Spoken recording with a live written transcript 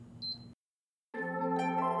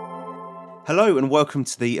Hello and welcome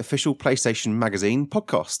to the Official PlayStation Magazine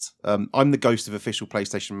podcast. I'm the ghost of Official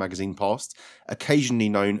PlayStation Magazine past, occasionally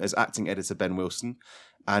known as acting editor Ben Wilson,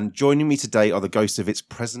 and joining me today are the ghosts of its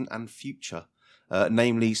present and future,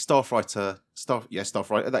 namely staff writer,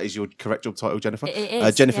 that is your correct job title, Jennifer. It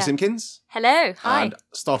is, Jennifer Simpkins. Hello, hi. And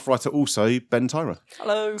staff writer also, Ben Tyra.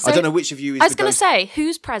 Hello. I don't know which of you is I was the going to ghost say,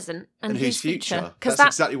 who's present and who's future. Because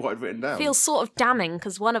That's that exactly what I'd written down. feels sort of damning,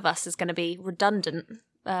 because one of us is going to be redundant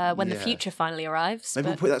when the future finally arrives. Maybe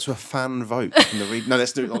we'll put that to a fan vote from the No,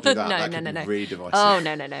 let's not do that. No, that no, could no. be really divisive. Oh,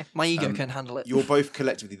 no. My ego can handle it. You're both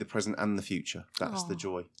collectively the present and the future. That's the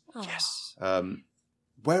joy. Oh. Yes.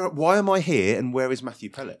 Why am I here and where is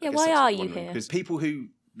Matthew Pellet? Yeah, why are you here? Because people who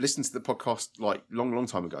listened to the podcast like long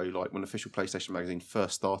time ago, like when Official PlayStation Magazine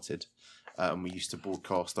first started, and we used to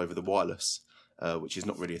broadcast over the wireless, which is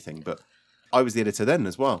not really a thing, but I was the editor then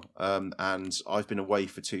as well. And I've been away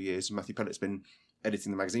for 2 years. Matthew Pellet's been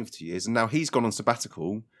editing the magazine for 2 years, and now he's gone on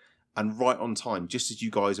sabbatical, and right on time, just as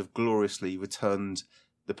you guys have gloriously returned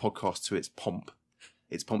the podcast to its pomp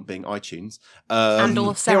being iTunes. And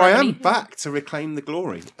all here I am ceremony. back to reclaim the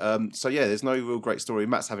glory. So yeah, there's no real great story.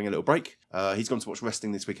 Matt's having a little break. He's gone to watch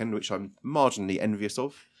wrestling this weekend, which I'm marginally envious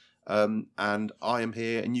of. And I am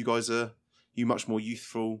here, and you guys you much more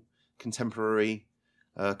youthful, contemporary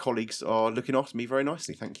colleagues are looking after me very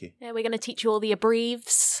nicely. Thank you. Yeah, we're going to teach you all the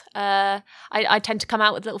abbreves. I tend to come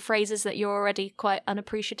out with little phrases that you're already quite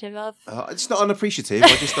unappreciative of. It's not unappreciative.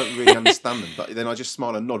 I just don't really understand them. But then I just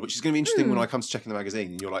smile and nod, which is going to be interesting when I come to checking the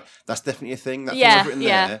magazine. And you're like, that's definitely a thing. That thing I've written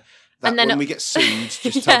there. That And then when we get sued,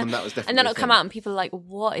 just tell them that was definitely And then a it'll come thing. out and people are like,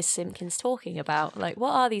 what is Simpkins talking about? Like, what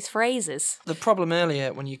are these phrases? The problem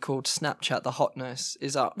earlier when you called Snapchat the hotness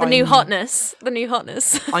is that The new hotness.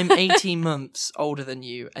 I'm 18 months older than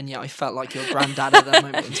you, and yet I felt like your granddad at that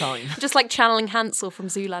moment in time. Just like channeling Hansel from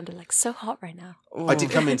Zoolander, like, so hot right now. I did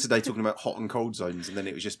come in today talking about hot and cold zones, and then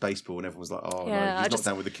it was just baseball, and everyone was like, oh, Yeah, no, I he's not just-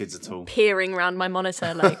 down with the kids at all. Peering around my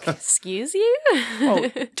monitor like, excuse you? Well,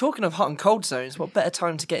 talking of hot and cold zones, what better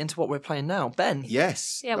time to get into what we're playing now? Ben?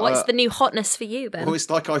 Yes. Yeah, what's the new hotness for you, Ben? Well, it's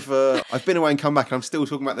like I've been away and come back, and I'm still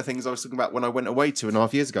talking about the things I was talking about when I went away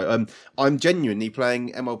 2.5 years ago. I'm genuinely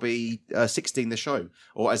playing MLB 16 The Show,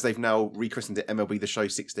 or as they've now rechristened it, MLB The Show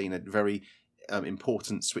 16, a very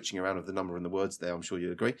important switching around of the number and the words there, I'm sure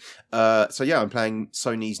you agree. So yeah, I'm playing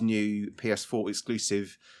Sony's new PS4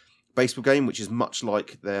 exclusive baseball game, which is much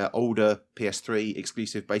like their older PS3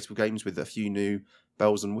 exclusive baseball games with a few new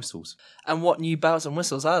bells and whistles. And what new bells and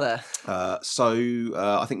whistles are there?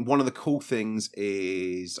 I think one of the cool things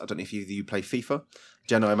is, I don't know if either of you play FIFA.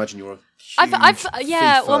 Jenna, I imagine you're a huge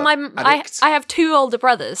yeah. FIFA Well, addict. I have two older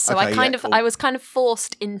brothers, so Okay, cool. I was kind of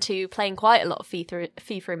forced into playing quite a lot of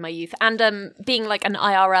FIFA in my youth, and being like an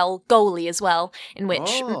IRL goalie as well, in which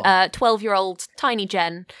 12-year-old tiny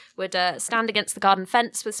Jen would stand against the garden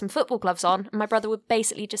fence with some football gloves on, and my brother would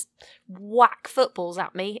basically just whack footballs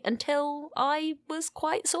at me until I was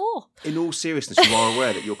quite sore. In all seriousness, you are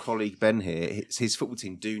aware that your colleague Ben here, his football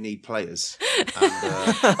team do need players, and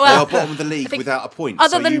they are bottom of the league without a point.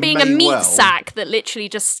 Other so than you being a may meat well- sack that literally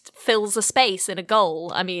just fills a space in a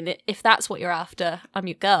goal, I mean, if that's what you're after, I'm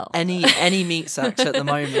your girl. Any meat sacks at the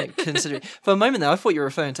moment, considering... For a moment there, I thought you were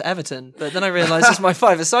referring to Everton, but then I realised it's my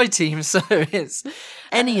five-a-side team, so it's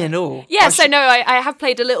any and all. Yeah, I have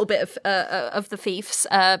played a little bit of the Fiefs,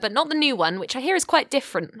 but not the new one, which I hear is quite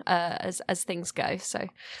different as things go. So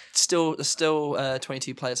Still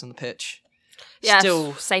 22 players on the pitch. yeah,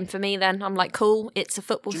 Still... same for me. Then I'm like, cool, it's a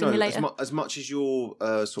football Do you know, simulator. as much as you're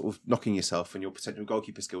sort of knocking yourself and your potential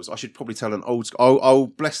goalkeeper skills, I should probably tell an old school... I'll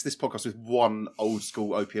bless this podcast with one old school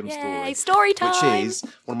OPM Yay, story. story time! Which is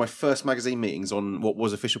one of my first magazine meetings on what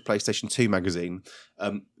was Official PlayStation 2 magazine.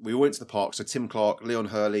 We went to the park, so Tim Clark, Leon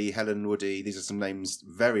Hurley, Helen Woody, these are some names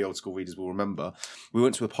very old school readers will remember. We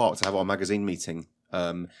went to a park to have our magazine meeting.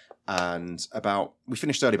 And we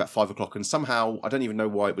finished early, about 5 o'clock, and somehow, I don't even know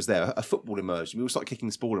why it was there, a football emerged, and we all started kicking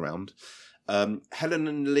this ball around. Helen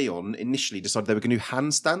and Leon initially decided they were going to do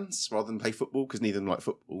handstands rather than play football because neither of them like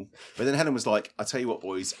football. But then Helen was like, I tell you what,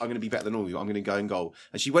 boys, I'm going to be better than all of you. I'm going to go in goal.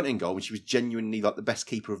 And she went in goal and she was genuinely like the best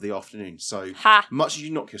keeper of the afternoon. So much as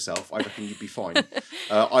you knock yourself, I reckon you'd be fine.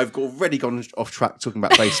 I've already gone off track talking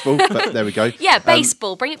about baseball, but there we go. Yeah,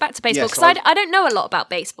 baseball. Bring it back to baseball, yes, because I don't know a lot about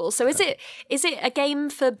baseball. So is it a game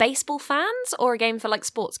for baseball fans or a game for like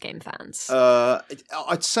sports game fans?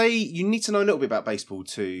 I'd say you need to know a little bit about baseball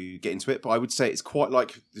to get into it, but I would say it's quite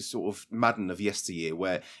like the sort of Madden of yesteryear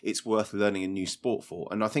where it's worth learning a new sport for.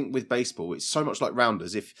 And I think with baseball, it's so much like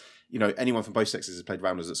rounders. If anyone from both sexes has played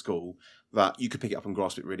rounders at school, that you could pick it up and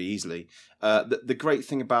grasp it really easily. The great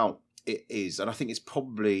thing about it is, and I think it's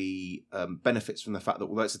probably benefits from the fact that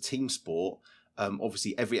although it's a team sport,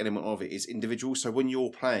 obviously every element of it is individual. So when you're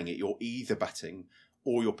playing it, you're either batting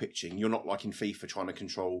or you're pitching. You're not like in FIFA trying to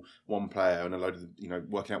control one player and a load of,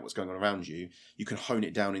 working out what's going on around you. You can hone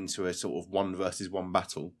it down into a sort of 1 versus 1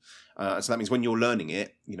 battle. So that means when you're learning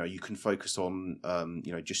it, you can focus on,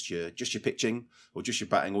 just your pitching or just your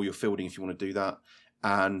batting or your fielding if you want to do that.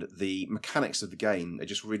 And the mechanics of the game are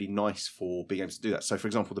just really nice for being able to do that. So, for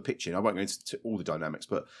example, the pitching, I won't go into all the dynamics,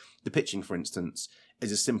 but the pitching, for instance,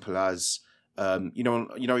 is as simple as,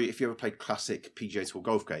 if you ever played classic PGA Tour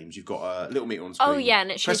golf games, you've got a little meter on screen. Oh, yeah, and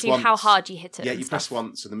it shows you how hard you hit it. Yeah, you press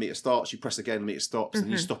once and the meter starts, you press again, the meter stops, and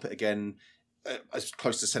you stop it again as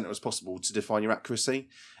close to centre as possible to define your accuracy.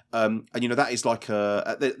 And, that is like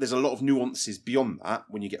there's a lot of nuances beyond that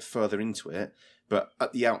when you get further into it. But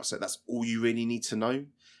at the outset, that's all you really need to know.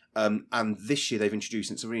 And this year they've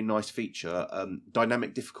introduced, it's a really nice feature,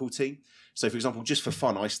 dynamic difficulty. So, for example, just for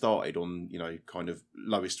fun, I started on, kind of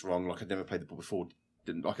lowest rung, like I'd never played the ball before,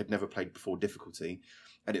 difficulty.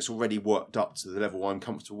 And it's already worked up to the level I'm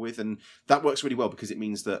comfortable with. And that works really well because it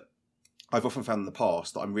means that I've often found in the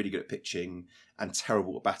past that I'm really good at pitching and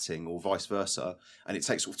terrible at batting or vice versa. And it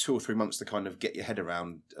takes sort of 2 or 3 months to kind of get your head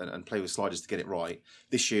around and play with sliders to get it right.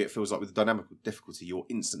 This year, it feels like with the dynamic difficulty, you're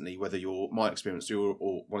instantly, whether you're my experience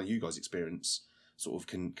or one of you guys' experience, sort of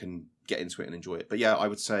can get into it and enjoy it. But yeah, I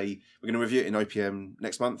would say we're going to review it in OPM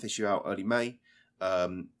next month, issue out early May.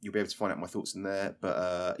 You'll be able to find out my thoughts in there.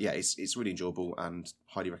 But it's really enjoyable and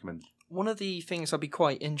highly recommended. One of the things I'd be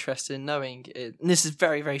quite interested in knowing, and this is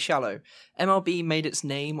very, very shallow, MLB made its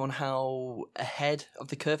name on how ahead of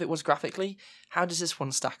the curve it was graphically. How does this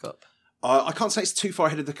one stack up? I can't say it's too far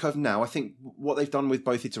ahead of the curve now. I think what they've done with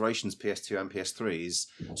both iterations, PS2 and PS3, is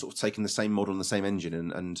sort of taken the same model and the same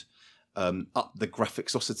engine and up the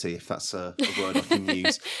graphicosity, if that's a word I can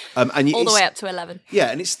use. All the way up to 11.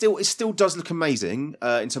 Yeah, and it still does look amazing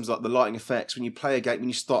in terms of like the lighting effects. When you play a game, when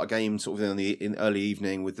you start a game sort of in early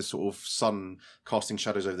evening with the sort of sun casting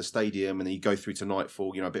shadows over the stadium, and then you go through to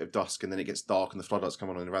nightfall, a bit of dusk, and then it gets dark and the floodlights come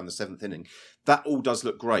on around the 7th inning. That all does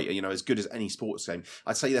look great, as good as any sports game.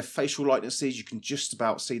 I'd say their facial likenesses, you can just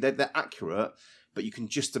about see, they're accurate, but you can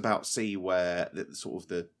just about see where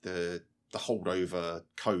the holdover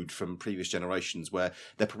code from previous generations, where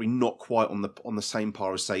they're probably not quite on the same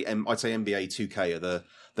par as, say, I'd say NBA 2K are the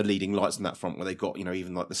leading lights on that front, where they've got,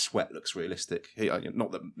 even like the sweat looks realistic.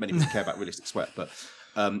 Not that many people care about realistic sweat, but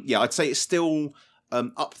I'd say it's still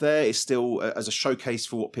up there. It's still as a showcase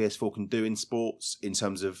for what PS4 can do in sports in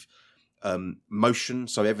terms of motion.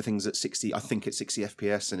 So everything's at 60, I think at 60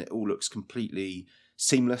 FPS, and it all looks completely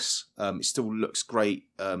seamless. It still looks great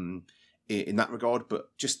in that regard,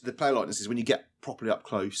 but just the player likenesses, when you get properly up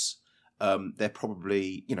close, they're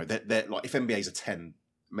probably, they're like, if NBA's a 10,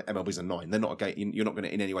 MLB's a 9, they're not a game, you're not going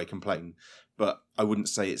to in any way complain, but I wouldn't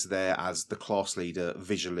say it's there as the class leader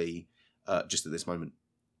visually just at this moment.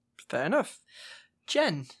 Fair enough.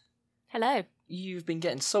 Jen. Hello. You've been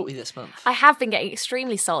getting salty this month. I have been getting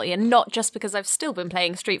extremely salty, and not just because I've still been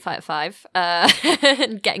playing Street Fighter 5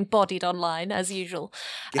 and getting bodied online, as usual.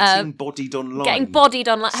 Getting bodied online? Getting bodied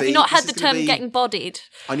online. See, have you not heard the term getting bodied?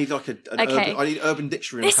 I need like I need Urban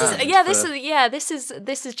Dictionary. This is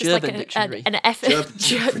just German like dictionary.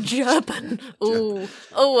 German.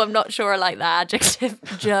 Oh, I'm not sure I like that adjective.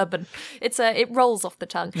 German. It rolls off the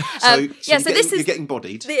tongue. You're getting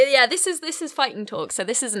bodied. This is fighting talk. So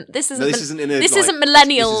this isn't this isn't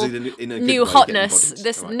millennial new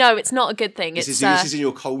hotness. Right. No, it's not a good thing. This is in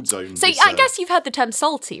your cold zone. So I guess you've heard the term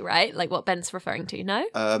salty, right? Like what Ben's referring to. No.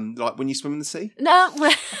 Like when you swim in the sea. No.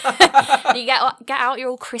 You get out.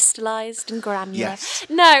 You're all crystallized and granular. Yes.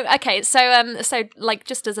 No. Okay. So like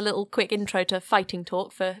just as a little quick intro to fighting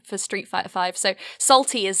talk for Street Fighter 5. So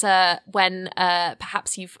salty is when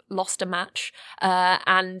perhaps you've lost a match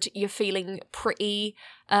and you're feeling pretty.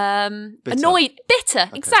 Annoyed, bitter,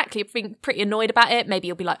 okay. Exactly. You're being pretty annoyed about it. Maybe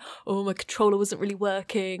you'll be like, oh, my controller wasn't really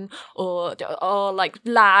working, or like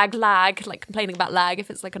lag, like complaining about lag if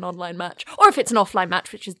it's like an online match, or if it's an offline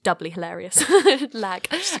match, which is doubly hilarious. Lag.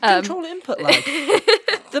 Control input lag.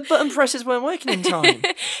 The button presses weren't working in time.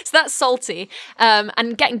 So that's salty.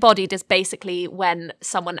 And getting bodied is basically when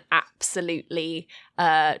someone absolutely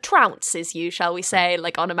trounces you, shall we say,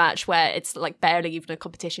 like on a match where it's like barely even a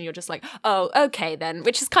competition. You're just like, oh, okay then,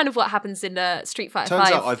 which is kind of what happens in Street Fighter Turns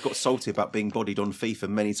 5. out I've got salty about being bodied on FIFA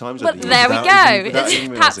many times. But over the there we years go. without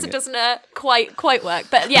even Perhaps realising it doesn't quite work.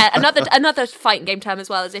 But yeah, another fighting game term as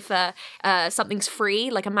well is if something's free,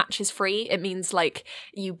 like a match is free, it means like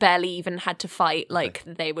you barely even had to fight. Like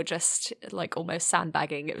they were just like almost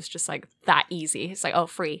sandbagging. It was just like that easy. It's like, oh,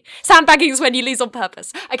 free. Sandbagging is when you lose on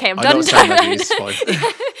purpose. Okay, I'm I know done. what sandbagging is, fine.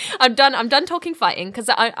 I'm done talking fighting because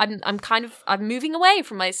I'm moving away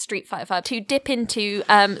from my Street Fighter 5 to dip into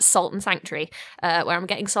Salt and Sanctuary, where I'm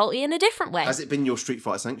getting salty in a different way. Has it been your Street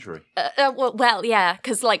Fighter Sanctuary? Well, yeah,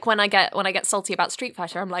 because like when I get salty about Street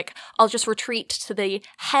Fighter, I'm like, I'll just retreat to the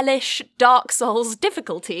hellish Dark Souls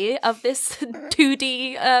difficulty of this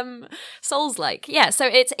 2D Souls-like. Yeah, so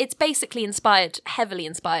it's basically heavily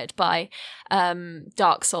inspired by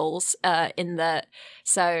Dark Souls in that.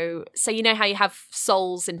 So you know how you have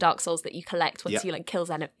souls in Dark Souls that you collect once you like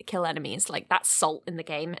kill enemies, like that's salt in the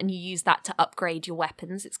game, and you use that to upgrade your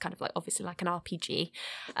weapons. It's kind of like obviously like an RPG.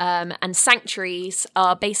 And sanctuaries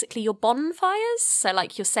are basically your bonfires, so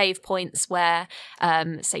like your save points where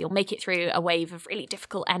so you'll make it through a wave of really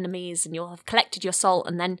difficult enemies and you'll have collected your salt,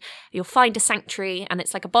 and then you'll find a sanctuary, and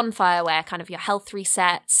it's like a bonfire where kind of your health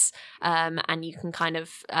resets, and you can kind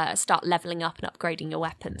of start leveling up and upgrading your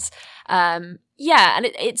weapons. Yeah, and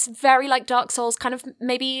it's very like Dark Souls, kind of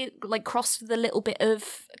maybe like crossed with a little bit of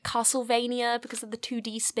Castlevania because of the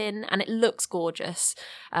 2D spin, and it looks gorgeous.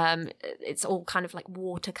 It's all kind of like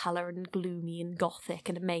watercolor and gloomy and gothic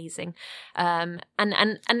and amazing. And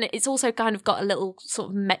it's also kind of got a little sort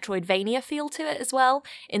of Metroidvania feel to it as well,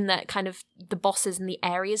 in that kind of the bosses and the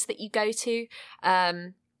areas that you go to.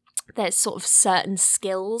 There's sort of certain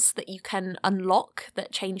skills that you can unlock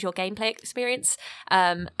that change your gameplay experience,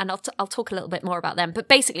 and I'll talk a little bit more about them. But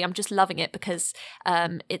basically, I'm just loving it because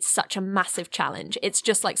it's such a massive challenge. It's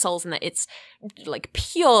just like Souls in that it's like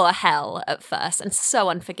pure hell at first and so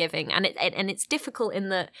unforgiving, and it's difficult in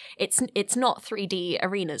that it's not 3D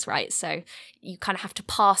arenas, right? So you kind of have to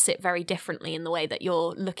pass it very differently in the way that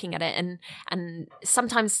you're looking at it, and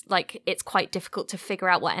sometimes like it's quite difficult to figure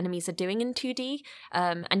out what enemies are doing in 2D,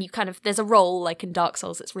 and you kind of, there's a role like in Dark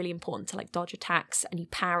Souls that's really important to like dodge attacks and you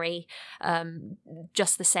parry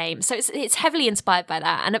just the same. So it's heavily inspired by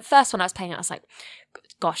that. And at first when I was playing it, I was like,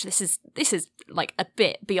 gosh, this is like a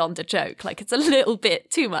bit beyond a joke. Like it's a little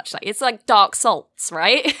bit too much. Like it's like Dark Salts,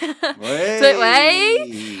 right?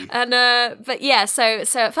 Way. And but yeah, so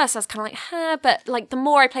at first I was kind of like, huh, but like the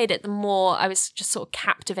more I played it, the more I was just sort of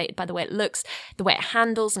captivated by the way it looks, the way it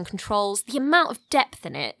handles and controls, the amount of depth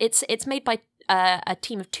in it. It's made by a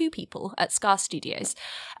team of 2 people at Scar Studios,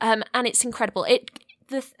 and it's incredible.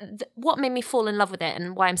 What made me fall in love with it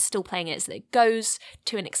and why I'm still playing it is that it goes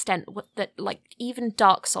to an extent that like even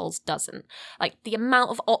Dark Souls doesn't. Like the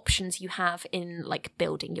amount of options you have in like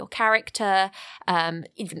building your character,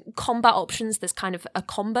 even combat options. There's kind of a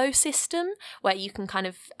combo system where you can kind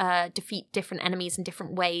of defeat different enemies in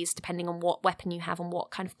different ways depending on what weapon you have and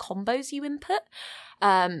what kind of combos you input.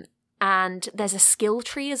 And there's a skill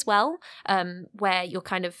tree as well, where you're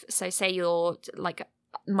kind of, so say you're like,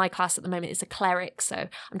 my class at the moment is a cleric, so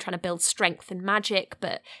I'm trying to build strength and magic,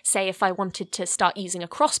 but say if I wanted to start using a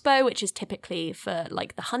crossbow, which is typically for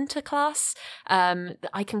like the hunter class,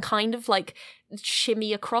 I can kind of like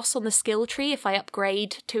shimmy across on the skill tree if I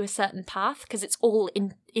upgrade to a certain path, because it's all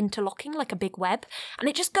interlocking like a big web, and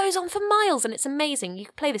it just goes on for miles, and it's amazing. You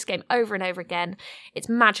can play this game over and over again. It's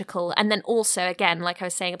magical. And then also, again, like I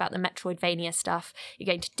was saying about the Metroidvania stuff, you're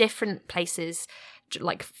going to different places,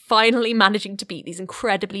 like finally managing to beat these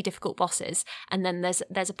incredibly difficult bosses. And then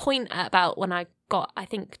there's a point at about when I got, I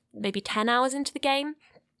think, maybe 10 hours into the game,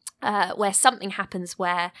 where something happens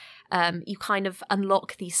where you kind of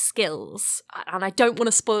unlock these skills, and I don't want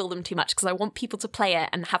to spoil them too much because I want people to play it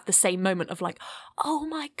and have the same moment of like, oh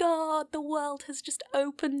my god, the world has just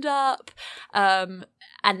opened up, and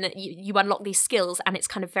you unlock these skills, and it's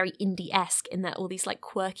kind of very indie-esque in that all these like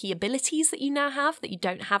quirky abilities that you now have that you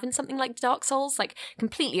don't have in something like Dark Souls, like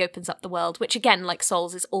completely opens up the world, which again, like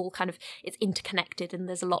Souls, is all kind of, it's interconnected, and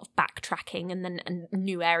there's a lot of backtracking and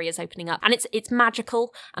new areas opening up, and it's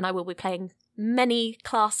magical, and I will be playing many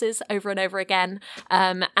classes over and over again,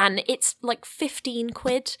 and it's like 15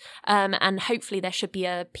 quid, and hopefully there should be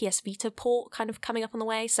a PS Vita port kind of coming up on the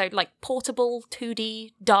way, so like portable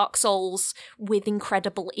 2D Dark Souls with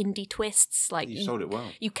incredible indie twists. Like you sold it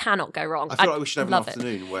well. You cannot go wrong. I feel like we should have an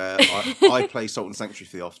afternoon where I play Salt and Sanctuary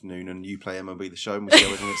for the afternoon and you play MLB The Show, and we'll see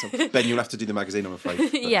how everything looks. Ben, you'll have to do the magazine, I'm afraid.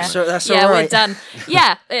 But, yeah, so that's yeah, all right. We're done.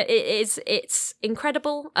 Yeah, it's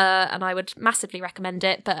incredible, and I would massively recommend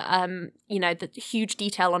it, but the huge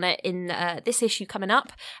detail on it in this issue coming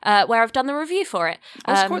up, where I've done the review for it.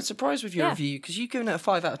 I was quite surprised with your review because you've given it a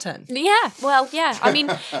 5 out of 10. Yeah, well, yeah. I mean,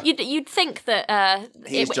 you'd think that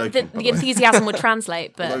joking, the enthusiasm would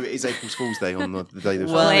translate, but although it is April Fool's Day on the day that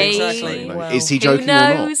Well, Wait. exactly. No. Well, Is he who joking or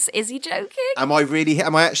not? knows? Is he joking? Am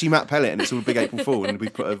I actually Matt Pellet and it's all a big April Fool and we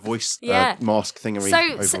put a voice Yeah. mask thingery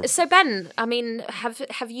over it? So Ben, I mean,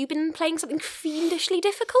 have you been playing something fiendishly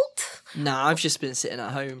difficult? Nah, I've just been sitting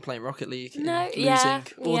at home playing Rocket League and No, losing yeah,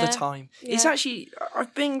 all yeah, the time. It's yeah. actually,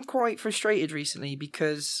 I've been quite frustrated recently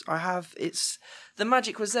because the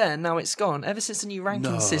magic was there, now it's gone. Ever since the new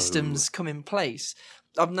ranking No. systems come in place,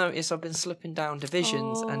 I've noticed I've been slipping down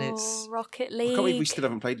divisions and it's... Rocket I League. can't believe we still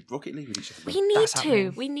haven't played Rocket League with each other. We need That's to.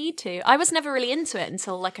 happening. We need to. I was never really into it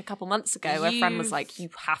until like a couple months ago. A friend was like, "You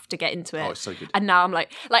have to get into it." Oh, it's so good. And now I'm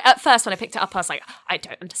like at first when I picked it up, I was like, I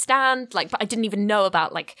don't understand. Like, but I didn't even know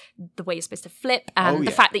about like the way you're supposed to flip and Oh, the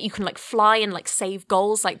yeah. fact that you can like fly and like save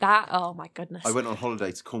goals like that. Oh my goodness. I went on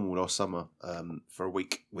holiday to Cornwall last summer for a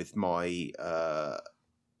week with my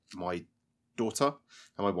my daughter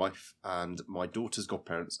and my wife and my daughter's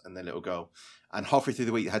godparents and their little girl. And halfway through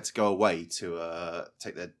the week, they had to go away to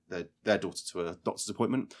take their daughter to a doctor's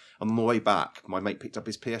appointment. And on the way back, my mate picked up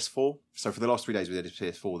his PS4. So for the last 3 days, we had his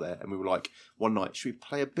PS4 there. And we were like, one night, should we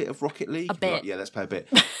play a bit of Rocket League? A bit. Like, yeah, let's play a bit.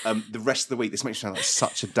 The rest of the week, this makes me sound like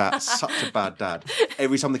such a bad dad.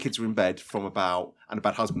 Every time the kids were in bed and a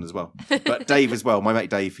bad husband as well. But Dave as well, my mate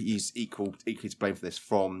Dave, he's equally to blame for this.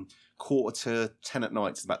 From 9:45 at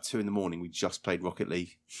night to about 2 a.m, we just played Rocket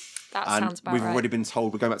League. that And sounds about we've right. already been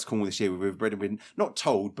told, we're going back to Cornwall this year, we've already been, not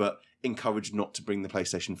told, but encouraged not to bring the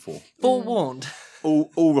PlayStation 4. Forewarned.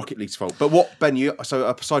 All Rocket League's fault. But what, Ben, so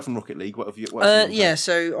aside from Rocket League, what have you... Yeah,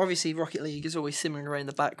 so obviously Rocket League is always simmering away in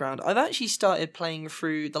the background. I've actually started playing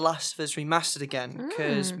through The Last of Us Remastered again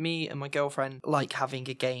because me and my girlfriend like having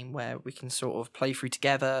a game where we can sort of play through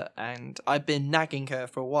together, and I've been nagging her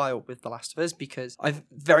for a while with The Last of Us because I've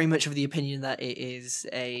very much of the opinion that it is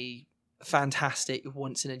a fantastic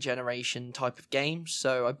once-in-a-generation type of game.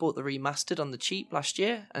 So I bought the Remastered on the cheap last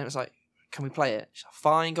year, and it was like, can we play it? She's like,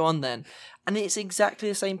 fine, go on then. And it's exactly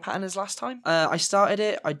the same pattern as last time. I started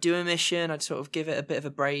it, I'd do a mission, I'd sort of give it a bit of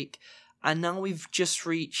a break, and now we've just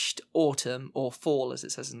reached autumn, or fall as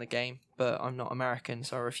it says in the game, but I'm not American,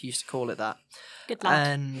 so I refuse to call it that. Good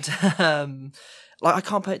lad. And I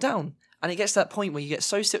can't put it down. And it gets to that point where you get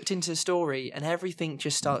so sucked into the story and everything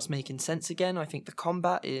just starts making sense again. I think the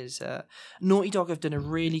combat is... Naughty Dog have done a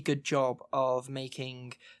really good job of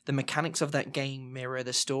making the mechanics of that game mirror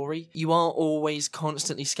the story. You are always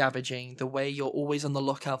constantly scavenging, the way you're always on the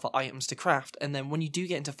lookout for items to craft. And then when you do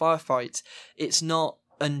get into firefights, it's not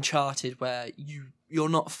Uncharted where you're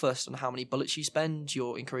not fussed on how many bullets you spend,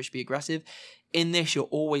 you're encouraged to be aggressive. In this, you're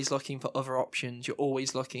always looking for other options. You're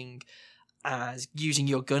always looking as using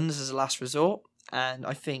your guns as a last resort. And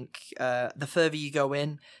I think the further you go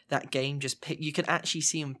in, that game you can actually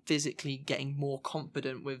see them physically getting more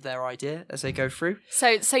confident with their idea as they go through.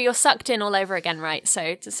 So you're sucked in all over again, right?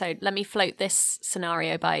 So let me float this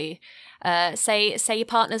scenario by you. Say your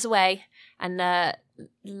partner's away and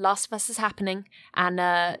Last of Us is happening and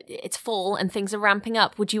it's fall and things are ramping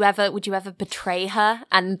up. Would you ever betray her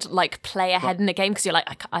and like play ahead in a game because you're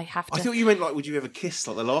like I have to? I thought you meant like, would you ever kiss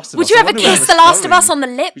like The Last of Us? Would you I ever wonder where kiss that's The Last of going. Us on the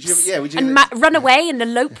lips Would you and ever- run away and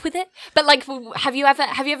elope with it? But like, have you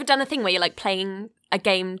ever done a thing where you're like playing a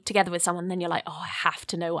game together with someone and then you're like, oh, I have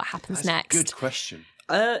to know what happens That's next? a good question.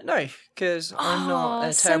 No, because I'm not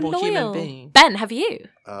a so terrible human loyal. being. Ben, have you?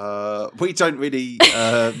 We don't really.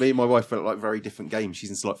 Me and my wife like very different games. She's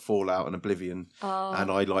into like Fallout and Oblivion,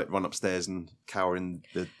 and I like run upstairs and cower in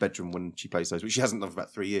the bedroom when she plays those, which she hasn't done for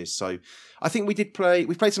about 3 years. So I think we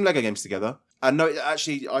played some Lego games together. And no,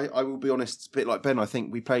 actually, I will be honest, a bit like Ben, I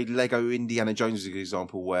think we played Lego Indiana Jones as an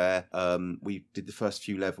example where we did the first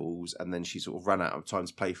few levels and then she sort of ran out of time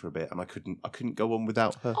to play for a bit and I couldn't go on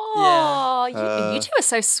without her. Oh, you two are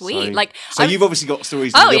so sweet. So you've obviously got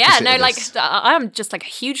stories. Oh the yeah, opposite no, of like this. I'm just like a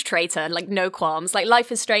huge traitor, like no qualms. Like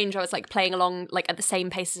Life is Strange, I was like playing along like at the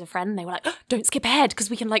same pace as a friend. And they were like, oh, "Don't skip ahead because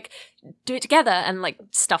we can like do it together." And like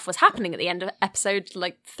stuff was happening at the end of episode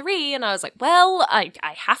like 3, and I was like, "Well, I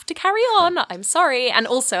have to carry on. I'm sorry." And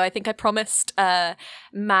also, I think I promised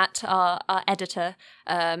Matt, our editor,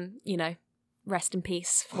 rest in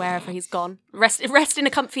peace wherever he's gone. Rest in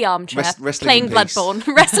a comfy armchair, Wrestling playing in peace.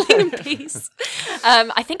 Bloodborne, wrestling in peace.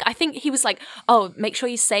 I think he was like, "Oh, make sure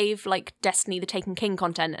you save like Destiny: The Taken King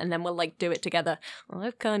content, and then we'll like do it together." Well,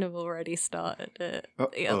 I've kind of already started it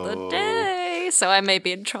the other day, so I may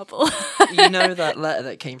be in trouble. You know that letter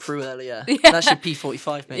that came through earlier? That's your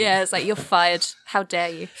P45, mate. Yeah, it's like, you're fired. How dare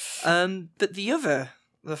you? But the other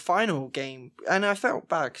the final game, and I felt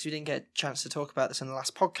bad because we didn't get a chance to talk about this in the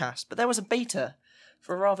last podcast, but there was a beta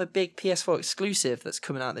for a rather big PS4 exclusive that's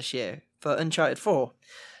coming out this year for Uncharted 4.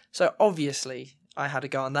 So obviously, I had to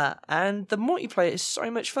go on that, and the multiplayer is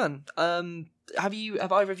so much fun. Have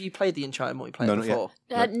either of you played the Uncharted multiplayer before?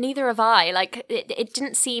 Neither have I. Like, it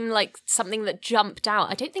didn't seem like something that jumped out.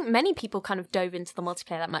 I don't think many people kind of dove into the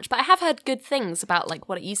multiplayer that much, but I have heard good things about like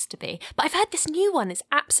what it used to be. But I've heard this new one is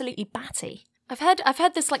absolutely batty. I've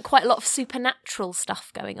heard there's like quite a lot of supernatural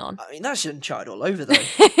stuff going on. I mean, that's Uncharted all over though.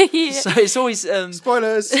 Yeah. So it's always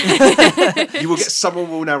spoilers. You will get someone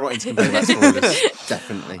will now write in to complain about spoilers.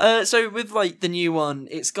 Definitely. So with like the new one,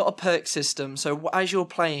 it's got a perk system. So as you're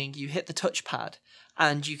playing, you hit the touchpad,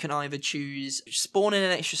 and you can either choose spawn in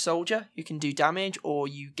an extra soldier who can do damage, or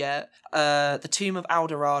you get the Tomb of El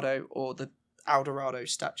Dorado or the El Dorado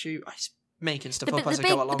statue. Making stuff up as I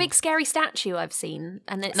go along. The big scary statue I've seen,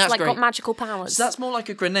 and it's That's like great. got magical powers. So that's more like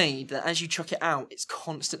a grenade that as you chuck it out, it's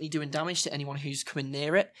constantly doing damage to anyone who's coming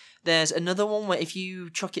near it. There's another one where if you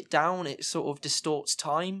chuck it down, it sort of distorts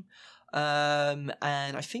time. And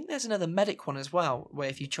I think there's another medic one as well, where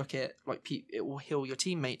if you chuck it, like it will heal your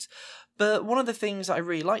teammates. But one of the things that I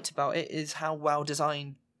really liked about it is how well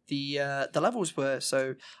designed the levels were.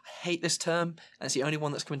 So I hate this term, and it's the only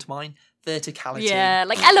one that's coming to mind. Verticality. Yeah,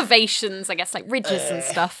 like elevations, I guess, like ridges and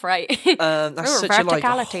stuff, right? That's such a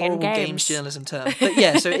verticality horrible in games journalism term. But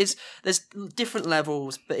yeah, so there's different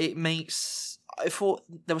levels, but it makes. I thought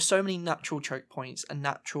there were so many natural choke points and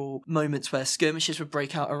natural moments where skirmishes would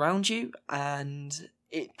break out around you, and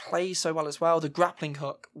it plays so well as well. The grappling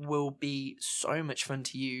hook will be so much fun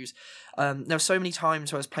to use. There were so many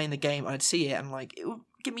times where I was playing the game, I'd see it and like it would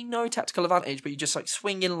give me no tactical advantage, but you just like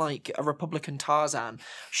swinging like a Republican Tarzan,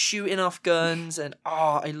 shooting off guns, and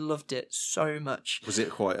I loved it so much. Was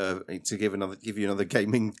it quite to give you another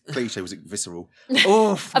gaming cliche? Was it visceral?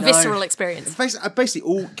 Visceral experience. Basically,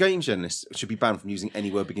 all game journalists should be banned from using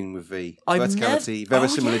any word beginning with V. I've Verticality,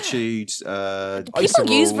 verisimilitude. People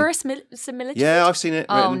visceral. use verisimilitude. Yeah, I've seen it.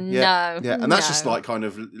 Oh, written. no. Yeah, and that's No. just like kind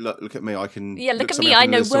of look at me. I can. look at something me, up I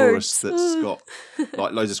in know the thesaurus words. That's got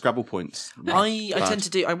like loads of Scrabble points. What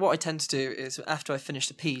I tend to do is after I finish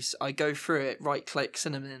the piece, I go through it, right click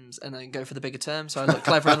synonyms, and then go for the bigger term. So I look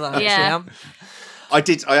cleverer than I actually am. I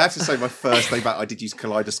have to say, my first day back, I did use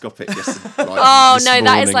kaleidoscopic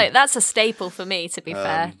yesterday. That's a staple for me. To be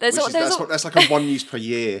fair, that's like a one use per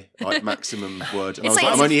year, like maximum word. And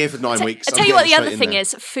I'm only here for 9 weeks. I tell you what, the other thing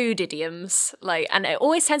is food idioms, and it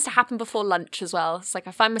always tends to happen before lunch as well. It's like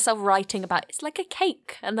I find myself writing about it's like a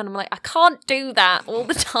cake, and then I'm like, I can't do that all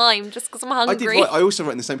the time just because I'm hungry. I also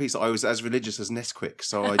wrote in the same piece that I was as religious as Nesquik,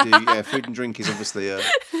 so I do. Yeah, food and drink is obviously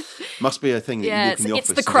must be a thing that you walk in the office.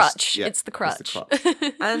 It's the crutch. It's the crutch.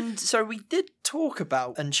 And so we did talk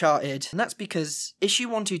about Uncharted, and that's because issue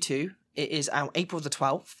 122, it is out April the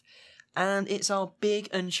 12th, and it's our big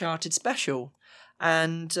Uncharted special.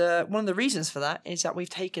 And one of the reasons for that is that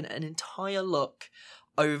we've taken an entire look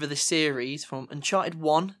over the series from Uncharted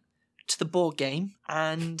 1 to the board game,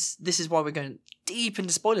 and this is why we're going deep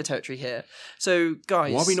into spoiler territory here. So,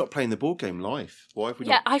 guys... Why are we not playing the board game live? Why have we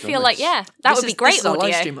not I feel done like, this? that would be great this is our audio.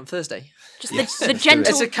 live stream on Thursday. Just the gentle...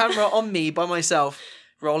 There's a camera on me by myself,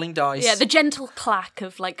 rolling dice. Yeah, the gentle clack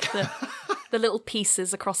of like the little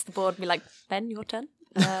pieces across the board. Be like, Ben, your turn.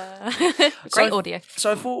 Great audio.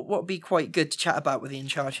 So I thought what would be quite good to chat about with the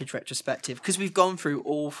Uncharted retrospective, because we've gone through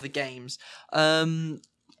all the games. Ben,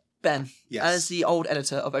 Yes. as the old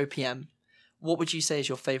editor of OPM, what would you say is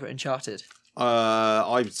your favourite Uncharted?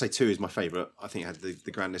 I would say 2 is my favourite. I think it had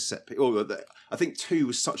the grandest set piece. I think 2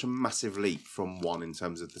 was such a massive leap from 1 in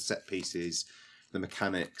terms of the set pieces, the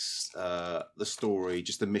mechanics, the story,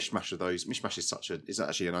 just the mishmash of those. Mishmash is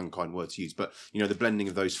actually an unkind word to use, but the blending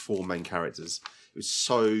of those 4 main characters. It was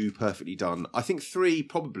so perfectly done. I think 3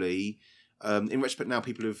 probably, in retrospect now,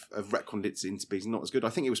 people have retconned it into being not as good. I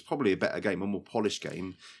think it was probably a better game, a more polished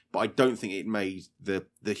game, but I don't think it made the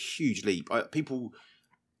huge leap. People,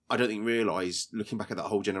 I don't think, realise, looking back at that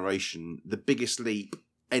whole generation, the biggest leap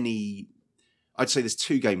I'd say there's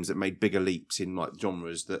 2 games that made bigger leaps in like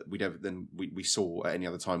genres that we saw at any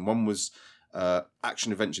other time. One was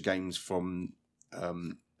action adventure games from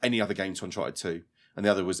any other game to Uncharted 2, and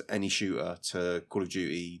the other was any shooter to Call of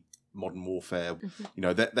Duty, Modern Warfare.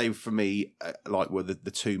 Mm-hmm. They for me were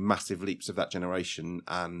the 2 massive leaps of that generation,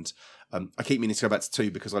 and I keep meaning to go back to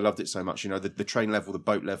 2 because I loved it so much. The train level, the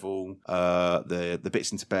boat level, the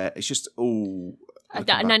bits in Tibet. It's just all.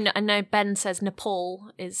 I know Ben says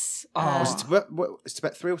Nepal is... is Tibet, is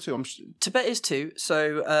Tibet 3 or 2? Tibet is 2.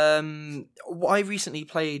 So I recently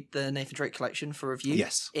played the Nathan Drake collection for review.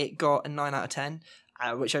 Yes. It got a 9 out of 10.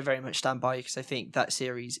 which I very much stand by because I think that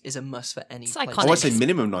series is a must for any It's player. iconic. I would say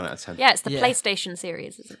minimum 9 out of 10. Yeah, it's the Yeah. PlayStation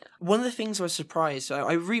series, isn't it? One of the things I was surprised, so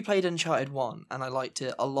I replayed Uncharted 1 and I liked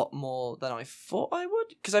it a lot more than I thought I would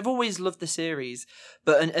because I've always loved the series.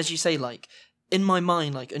 But as you say, like, in my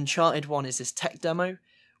mind, like, Uncharted 1 is this tech demo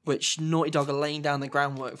which Naughty Dog are laying down the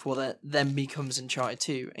groundwork for that then becomes Uncharted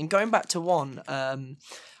 2. And going back to 1,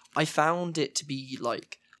 I found it to be,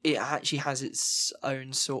 like, it actually has its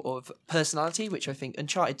own sort of personality, which I think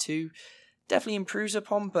Uncharted 2 definitely improves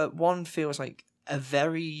upon, but 1 feels like a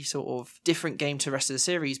very sort of different game to the rest of the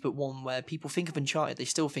series, but one where people think of Uncharted, they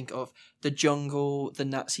still think of the jungle, the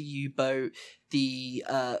Nazi U-boat, the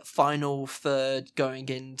final third going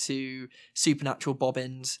into supernatural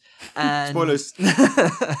bobbins. And Spoilers.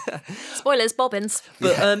 Spoilers, bobbins.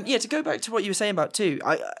 But yeah, to go back to what you were saying about 2,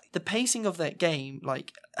 the pacing of that game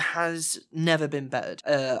like has never been bettered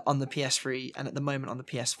on the PS3 and at the moment on the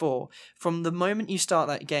PS4. From the moment you start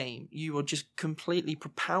that game, you are just completely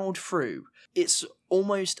propelled through. It's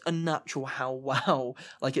almost unnatural how well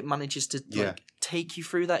like it manages to like take you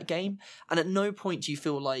through that game, and at no point do you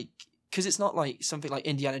feel like, because it's not like something like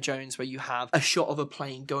Indiana Jones where you have a shot of a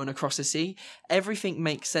plane going across the sea. Everything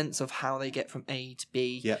makes sense of how they get from A to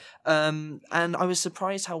B. Yeah. And I was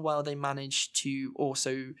surprised how well they managed to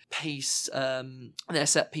also pace their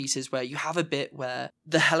set pieces, where you have a bit where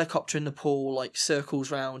the helicopter in the pool like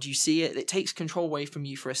circles round, you see it takes control away from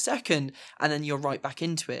you for a second, and then you're right back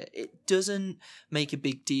into it. It doesn't make a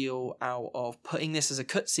big deal out of putting this as a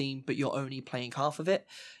cutscene, but you're only playing half of it.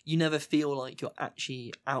 You never feel like you're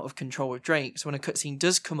actually out of control with Drake. So when a cutscene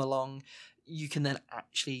does come along, you can then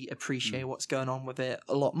actually appreciate what's going on with it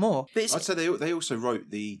a lot more. But I'd say they also wrote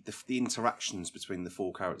the interactions between the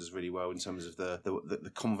 4 characters really well in terms of the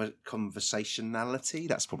conversationality.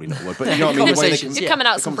 That's probably not a word, but you know what I mean. The way they Conversations, You're yeah. coming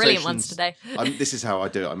out the with some brilliant ones today. This is how I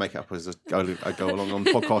do it. I make it up as I go along on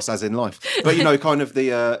podcasts, as in life. But you know, kind of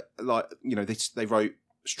the they wrote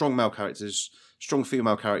strong male characters, strong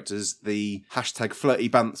female characters. The hashtag flirty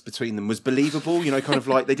bants between them was believable. You know, kind of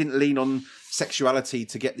like they didn't lean on sexuality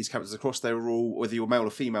to get these characters across. They were all, whether you're male or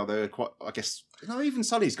female, they were quite, I guess, even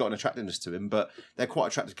Sully's got an attractiveness to him, but they're quite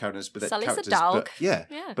attractive characters. But Sully's characters, a dog.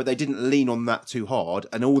 But, but they didn't lean on that too hard.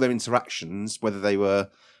 And all their interactions, whether they were,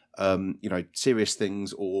 serious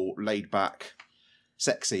things or laid back,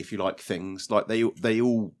 sexy, if you like, things, like they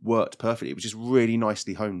all worked perfectly. It was just really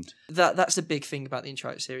nicely honed. That's the big thing about the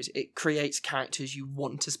Uncharted series. It creates characters you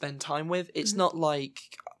want to spend time with. It's not like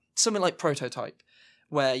something like Prototype,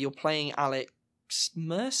 where you're playing Alex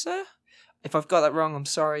Mercer. If I've got that wrong, I'm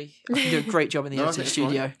sorry. I can do a great job in the No, I editing think it's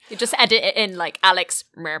studio. fine. You just edit it in like Alex.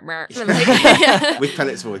 With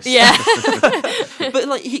Pellet's voice. Yeah. But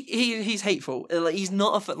like he's hateful. Like he's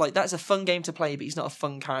not that's a fun game to play, but he's not a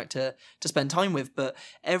fun character to spend time with. But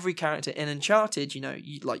every character in Uncharted,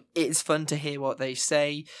 it's fun to hear what they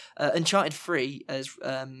say. Uncharted 3, as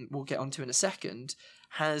we'll get onto in a second,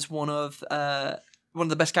 has one of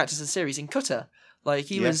the best characters in the series in Cutter. Like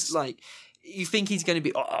he was like, you think he's going to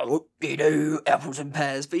be, apples and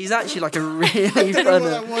pears, but he's actually like a really fun.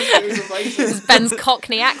 It was amazing. Ben's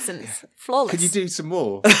Cockney accents. Flawless. Could you do some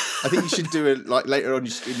more? I think you should do it like later on in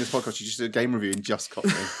this podcast. You just do a game review in just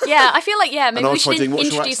Cockney. Yeah, I feel like, maybe I'll we try should doing,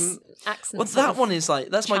 what's your introduce accents. Well, that one is like,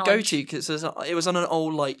 that's challenge. my go-to, because it was on an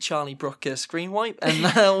old like Charlie Brooker screen wipe, and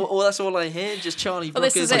now that's all I hear, just Charlie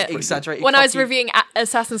This is Brooker's it. exaggerated. When I was Cockney. reviewing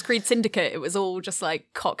Assassin's Creed Syndicate, it was all just like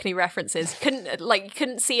Cockney references.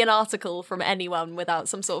 Couldn't see an article from anyone without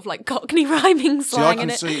some sort of like Cockney rhyming See, I slang can in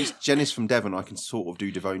it. see Jenny's from Devon. I can sort of do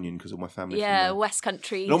Devonian because all my family. Yeah, from West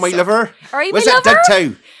Country. there. No, my so- lover. Are you Where's my that lover?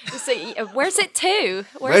 dead toe? So, where's it to?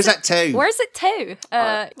 Where's that to? Where's it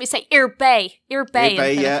to? We say Ir Bay. Ir Bay.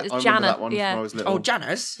 Bay, and yeah, it's I remember Jana. that one Yeah. from when I was little. Oh,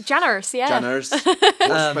 Janners. Janners, yeah. Janners.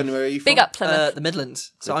 Where are you from? Big up Plymouth. The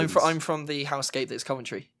Midlands. So Midlands. I'm from the housecape that's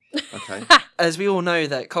Coventry. Okay. As we all know,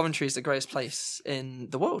 that Coventry is the greatest place in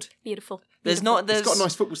the world. Beautiful. There's Beautiful. not. There's It's got a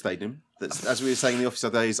nice football stadium. That's, as we were saying in the office the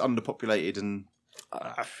other day, is underpopulated and.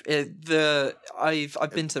 I've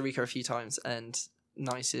been to the Rico a few times, and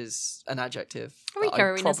nice is an adjective. Rico that I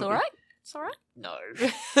Arena's probably- all right. It's all right. No.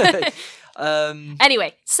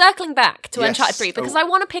 Anyway, circling back to Yes. Uncharted 3, because I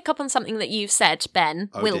want to pick up on something that you've said, Ben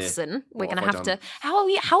Oh, dear. Wilson. We're What going to have have I to. How are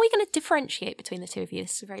we going to differentiate between the two of you?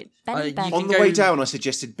 This is very Ben and You Ben. can On the go- way down, I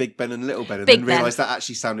suggested Big Ben and Little Ben, and Big then Ben. realised that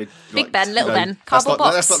actually sounded Big like, Ben, Little Ben, that's cardboard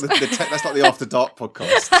like, box. that's like the After Dark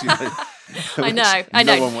podcast. You know? I know.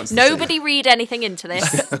 No one wants to Nobody read anything into this.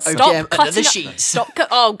 OPM Stop under cutting the up- sheets. Stop.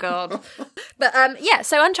 Oh god. But yeah.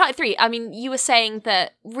 So Uncharted 3. I mean, you were saying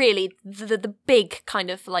that really the big kind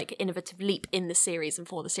of like innovative leap in the series and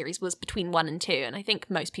for the series was between 1 and 2, and I think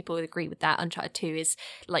most people would agree with that. Uncharted 2 is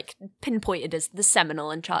like pinpointed as the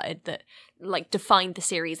seminal Uncharted that like defined the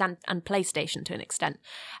series and PlayStation to an extent.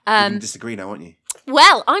 You can disagree now, aren't you?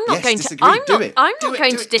 Well, I'm not Yes, going disagree. to. I'm Do not. it. I'm Do not it,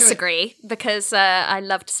 going do to it, do it. disagree because I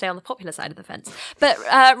love to stay on the popular side of the fence. But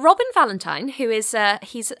Robin Valentine, who is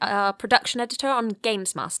he's a production editor on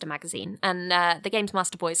Games Master magazine, and the Games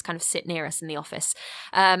Master boys kind of sit near us in the office.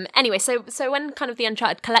 Anyway, so when kind of the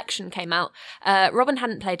Uncharted collection came out, Robin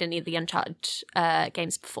hadn't played any of the Uncharted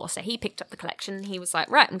games before, so he picked up the collection. He was like,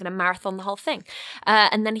 right, I'm going to marathon the whole thing,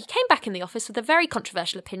 and then he came back in the office with a very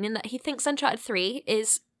controversial opinion that he thinks Uncharted 3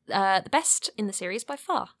 is the best in the series by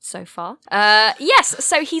far so far. Yes,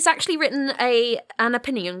 so he's actually written an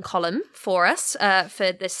opinion column for us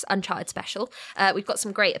for this Uncharted special. We've got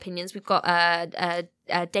some great opinions. We've got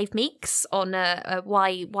Dave Meeks on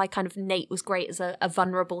why kind of Nate was great as a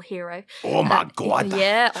vulnerable hero. Oh my god!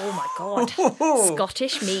 Yeah. Oh my god.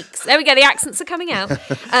 Scottish Meeks. There we go. The accents are coming out.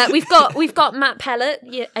 We've got Matt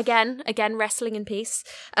Pellett again wrestling in peace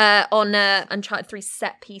on Uncharted 3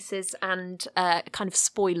 set pieces and kind of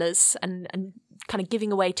spoilers and kind of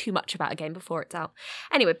giving away too much about a game before it's out.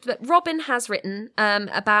 Anyway, but Robin has written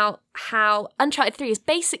about how Uncharted 3 is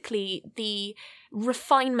basically the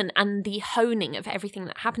refinement and the honing of everything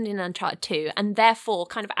that happened in Uncharted 2, and therefore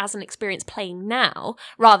kind of as an experience playing now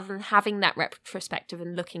rather than having that retrospective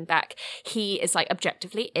and looking back, he is like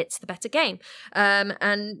objectively it's the better game.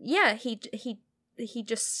 And yeah, he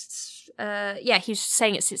just he's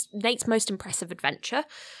saying it's Nate's most impressive adventure.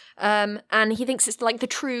 And he thinks it's like the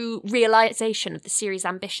true realization of the series'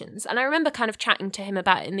 ambitions. And I remember kind of chatting to him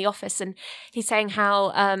about it in the office, and he's saying how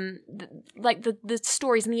the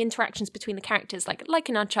stories and the interactions between the characters, like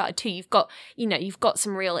in Uncharted 2, you've got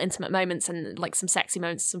some real intimate moments and like some sexy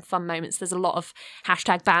moments, some fun moments. There's a lot of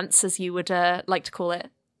hashtag bants, as you would like to call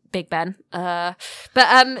it. Big Ben. But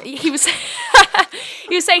he was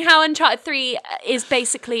he was saying how Uncharted 3 is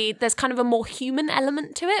basically, there's kind of a more human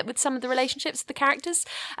element to it with some of the relationships of the characters,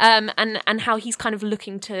 and how he's kind of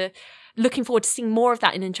looking forward to seeing more of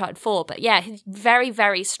that in Uncharted 4. But yeah, he's very,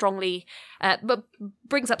 very strongly, but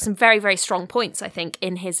brings up some very, very strong points, I think,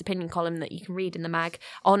 in his opinion column that you can read in the mag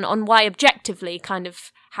on why objectively, kind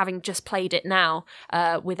of having just played it now,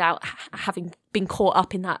 without having been caught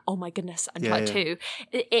up in that, oh my goodness, Uncharted 2,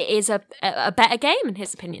 it is a better game in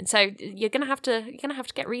his opinion. So you're gonna have to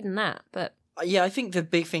get reading that. But yeah, I think the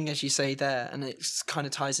big thing, as you say there, and it kind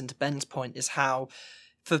of ties into Ben's point, is how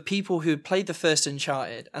for people who played the first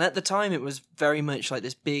Uncharted, and at the time it was very much like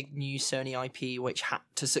this big new Sony IP which had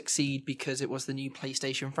to succeed because it was the new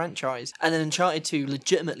PlayStation franchise, and then Uncharted 2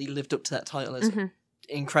 legitimately lived up to that title as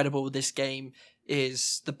incredible. This game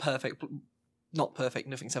is the perfect, not perfect,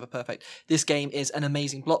 nothing's ever perfect. This game is an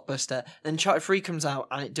amazing blockbuster. Then Uncharted 3 comes out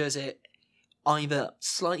and it does it either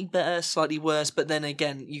slightly better, slightly worse, but then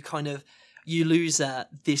again, you lose that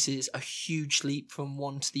this is a huge leap from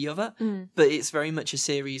one to the other, but it's very much a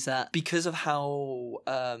series that, because of how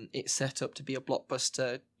it's set up to be a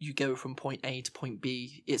blockbuster, you go from point A to point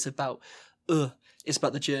B. It's about the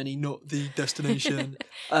journey, not the destination.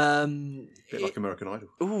 Bit like American Idol.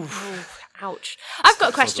 Ooh, ouch! I've got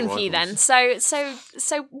a question for you then. So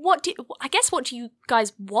what do you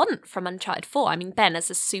guys want from Uncharted 4? I mean, Ben, as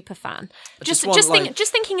a super fan, just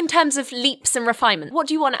thinking in terms of leaps and refinement. What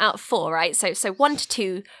do you want out of 4? Right. So 1 to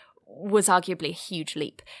 2 was arguably a huge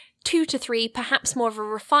leap. 2 to 3, perhaps more of a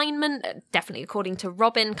refinement, definitely according to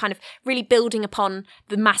Robin, kind of really building upon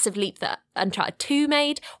the massive leap that Uncharted 2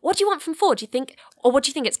 made. What do you want from 4, do you think? Or what do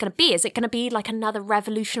you think it's going to be? Is it going to be like another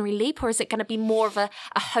revolutionary leap, or is it going to be more of a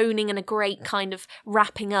honing and a great kind of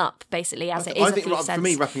wrapping up, basically, as it is? I think for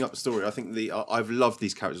me, wrapping up the story, I think I've loved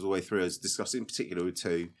these characters all the way through, as discussed in particular with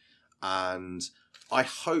 2, and I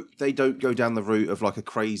hope they don't go down the route of like a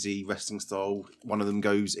crazy wrestling style, one of them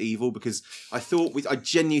goes evil, because I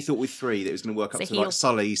genuinely thought with 3 that it was going to work up to like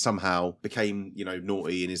Sully somehow became,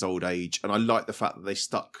 naughty in his old age. And I like the fact that they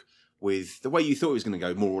stuck with the way you thought it was going to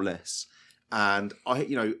go, more or less. And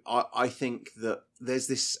I think that there's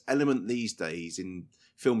this element these days in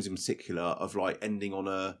films in particular of like ending on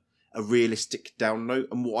a realistic down note.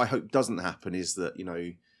 And what I hope doesn't happen is that,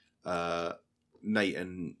 Nate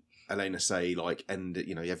and Elena say like end it,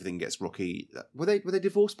 everything gets rocky. Were they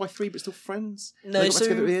divorced by 3 but still friends? No, they got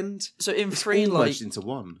together at the end. So in it's 3, all merged into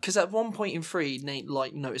one. Because at one point in 3, Nate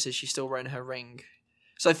like notices she's still wearing her ring.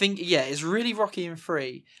 So I think, it's really rocky in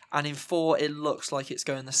 3, and in 4 it looks like it's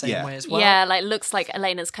going the same way as well. Yeah, like looks like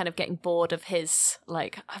Elena's kind of getting bored of his,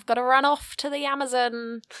 like, I've got to run off to the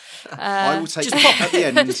Amazon. I will take Just at the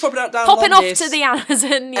end. Just pop it out down Popping like off this, to the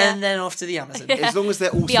Amazon, yeah. and then off to the Amazon. As long as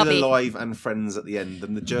they're all still BRB. alive and friends at the end,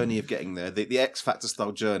 and the journey of getting there, the X Factor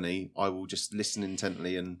style journey, I will just listen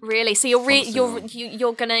intently and. Really? So you're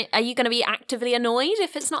Constantly. are you gonna be actively annoyed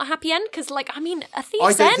if it's not a happy end? Because, like, I mean, a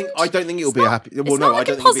Thief's I don't think it'll be a happy. Well, it's no, not I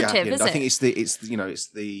don't looking think it'll be a happy positive, end. is I think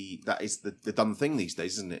it? that is the done thing these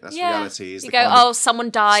days, isn't it? That's Yeah. reality. Is You the go, kind of- oh, someone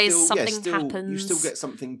dies, still- something still- happens. You still get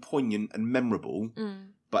something poignant and memorable,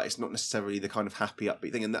 but it's not necessarily the kind of happy,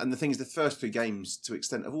 upbeat thing. And the thing is, the first 3 games, to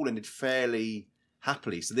extent, have all ended fairly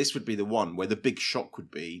happily. So this would be the one where the big shock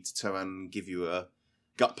would be to turn around and give you a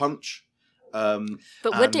gut punch. But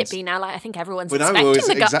would and- it be now? Like, I think everyone's Well, no, expecting it's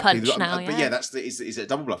the gut exactly punch now. But yeah, that's is it a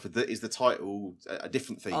double bluff? Is the title a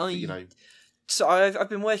different thing? You know. So I've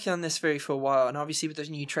been working on this theory for a while, and obviously with those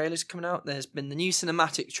new trailers coming out, there's been the new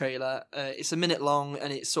cinematic trailer. It's a minute long,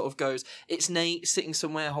 and it sort of goes, it's Nate sitting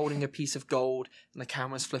somewhere holding a piece of gold, and the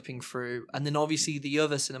camera's flipping through. And then obviously the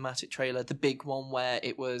other cinematic trailer, the big one where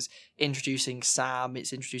it was introducing Sam,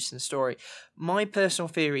 it's introducing the story. My personal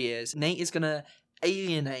theory is Nate is going to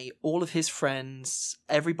alienate all of his friends,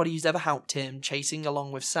 everybody who's ever helped him, chasing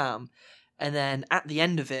along with Sam. And then at the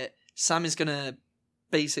end of it, Sam is going to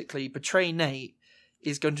basically betray Nate,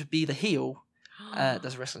 is going to be the heel.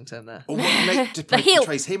 There's a wrestling term there. Or what Nate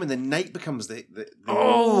betrays him, and then Nate becomes the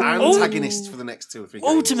antagonist for the next 2 or 3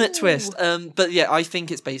 games. Ultimate twist. But yeah, I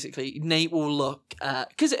think it's basically Nate will look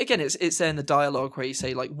because again, it's there in the dialogue where you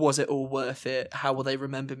say like, was it all worth it? How will they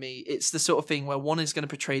remember me? It's the sort of thing where one is going to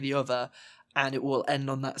betray the other, and it will end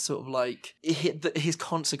on that sort of like his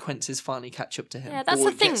consequences finally catch up to him. Yeah, that's Or the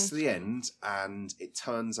it thing. gets to the end, and it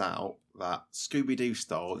turns out that Scooby-Doo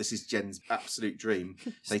style, this is Jen's absolute dream,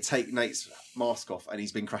 they take Nate's mask off, and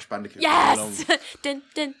he's been Crash Bandicoot all along. Yes. dun,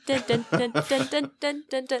 dun, dun, dun, dun, dun, dun, dun,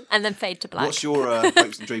 dun, dun, and then fade to black. What's your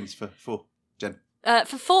hopes and dreams for Jen?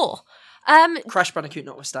 For 4? Crash Bandicoot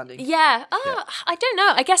notwithstanding. Yeah. I don't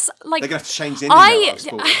know. I guess like They're gonna have to change the ending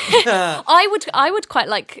now, I would quite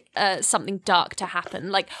like something dark to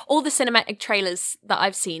happen. Like all the cinematic trailers that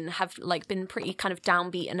I've seen have like been pretty kind of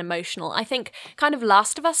downbeat and emotional. I think kind of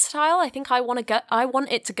Last of Us style. I think I want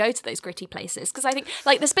it to go to those gritty places because I think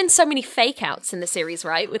like there's been so many fake outs in the series,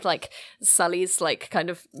 right? With like Sully's like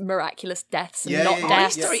kind of miraculous deaths and not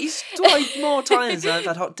deaths. He's died more times than I've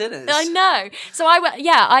had hot dinners. I know. So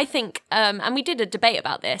I think, and we did a debate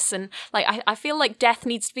about this, and like I feel like death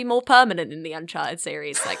needs to be more permanent in the Uncharted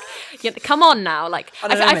series. Like, come on now. Like,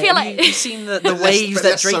 I feel like you've seen the waves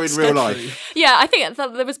that Drake in real life. Yeah, I think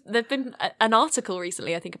there's been an article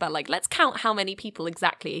recently, I think, about like, let's count how many people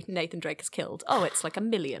exactly Nathan Drake has killed. Oh, it's like 1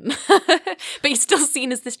 million. But he's still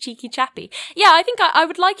seen as this cheeky chappy. Yeah, I think I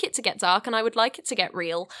would like it to get dark and I would like it to get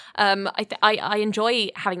real. I enjoy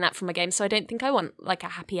having that from a game, so I don't think I want like a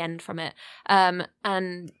happy end from it.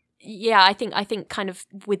 And yeah, I think kind of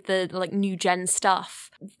with the like new gen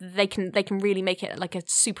stuff, they can really make it like a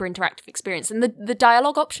super interactive experience, and the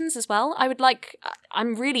dialogue options as well.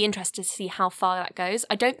 I'm really interested to see how far that goes.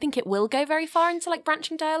 I don't think it will go very far into like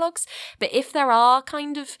branching dialogues, but if there are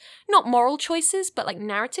kind of not moral choices but like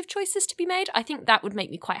narrative choices to be made, I think that would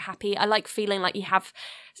make me quite happy. I like feeling like you have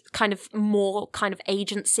kind of more kind of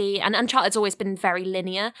agency, and Uncharted's always been very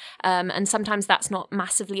linear, and sometimes that's not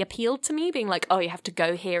massively appealed to me, being like, oh, you have to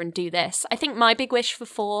go here and do this. I think my big wish for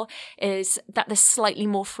 4 is that there's slightly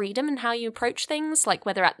more freedom in how you approach things, like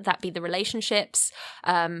whether that be the relationships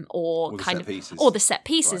or the set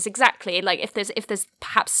pieces. Right. Exactly. Like if there's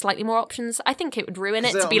perhaps slightly more options, I think it would ruin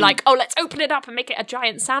it to be like, oh, let's open it up and make it a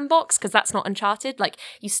giant sandbox, because that's not Uncharted. Like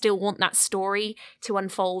you still want that story to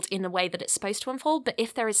unfold in the way that it's supposed to unfold, but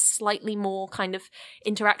if there is slightly more kind of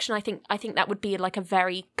interaction, I think that would be like a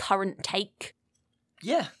very current take.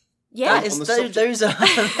 Yeah. Yeah. Those are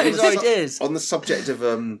ideas. On the subject of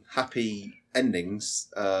happy endings,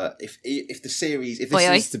 if the series, if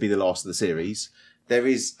this is to be the last of the series, there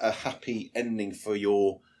is a happy ending for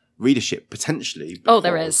your readership potentially. Oh,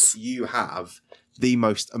 there is. You have the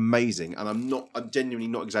most amazing, and I'm genuinely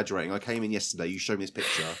not exaggerating. I came in yesterday, you showed me this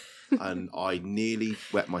picture, and I nearly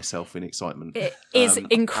wet myself in excitement. It is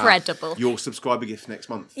incredible. Your subscriber gift next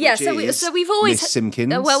month. Yeah, so we've always Miss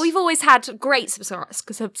Simpkins. We've always had great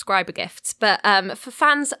subscriber gifts, but for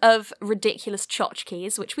fans of ridiculous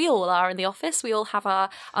tchotchkes, which we all are in the office, we all have our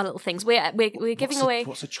little things. We're giving away.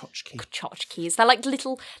 What's a tchotchke? Tchotchkes. They're like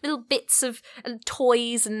little bits of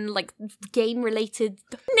toys and like game related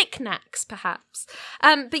knickknacks, perhaps.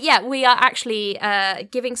 But yeah, we are actually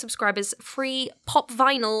giving subscribers free pop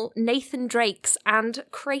vinyl Nathan Drakes and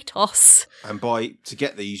Kratos. And to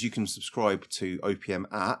get these, you can subscribe to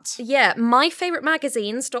OPM at... Yeah,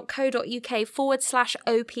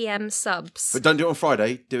 myfavouritemagazines.co.uk/OPM subs. But don't do it on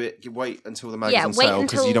Friday. Wait until the mag's on sale,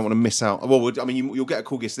 because you don't want to miss out. Well, I mean, you'll get a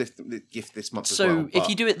cool gift this month as well. So if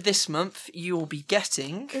you do it this month, you'll be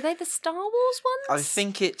getting... Are they the Star Wars ones? I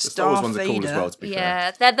think it's the Star Wars ones are cool as well, to be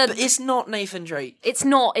fair. Yeah, but it's not Nathan Drake. It's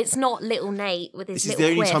not little Nate with his This is little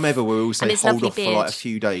the only quiff time ever where we will say and his hold lovely off for like beard. a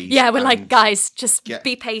few days. Yeah, we're like, and guys, just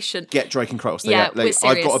be patient. Get Drake and Kratos. Yeah, we're I've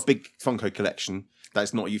serious. got a big Funko collection.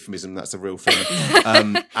 That's not a euphemism. That's a real thing.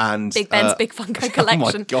 And Big Ben's big Funko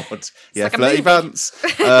collection. Oh my god! Yeah, like a Flirty movie. Vance.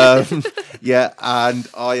 Yeah, and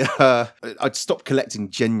I'd stopped collecting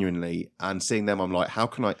genuinely, and seeing them, I'm like, how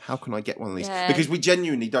can I get one of these? Yeah. Because we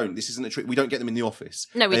genuinely don't. This isn't a trick. We don't get them in the office.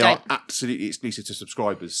 No, we they don't. are absolutely exclusive to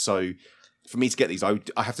subscribers. So. For me to get these, I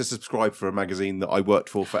have to subscribe for a magazine that I worked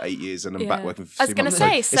for 8 years, and I'm back working for 2 I was months.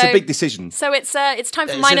 gonna say, it's a big decision. So it's time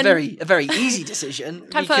for It's mine a and very easy decision.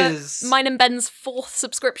 time because... for mine and Ben's 4th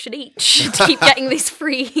subscription each to keep getting these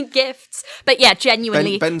free gifts. But yeah,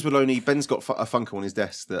 genuinely, Ben's got a Funko on his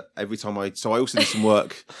desk that every time I also do some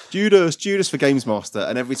work, Judas for Games Master,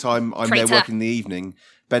 and every time I'm there Traitor. working in the evening,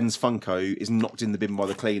 Ben's Funko is knocked in the bin by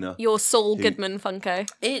the cleaner. your Saul Goodman Funko.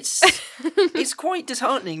 It's quite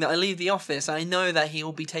disheartening that I leave the office and I know that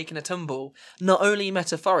he'll be taking a tumble, not only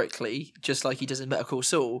metaphorically, just like he does in Better Call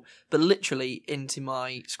Saul, but literally into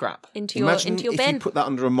my scrap. Into Imagine your if bin. you put that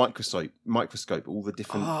under a microscope, all the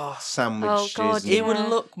different sandwiches, Oh, God, and It would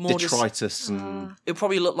look more detritus, and It'll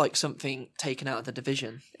probably look like something taken out of The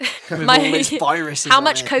Division. With My- all these viruses How on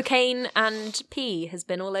much it. cocaine and pee has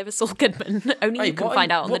been all over Saul Goodman? Only Hey, you can what-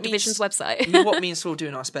 find out on the what Division's means- website. I mean, what me and Saul do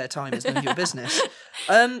in our spare time is none of your business. So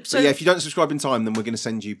but yeah, if you don't subscribe in time, then we're going to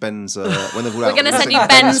send you Ben's. When they're all We're going to send you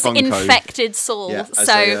Ben's infected Saul. Yeah,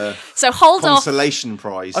 as so hold off. consolation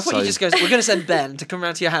prize. I thought you just goes, we're going to send Ben to come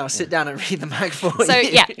round to your house, sit down and read the mag for So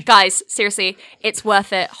you. yeah, guys, seriously, it's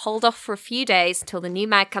worth it. Hold off for a few days till the new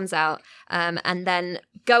mag comes out, and then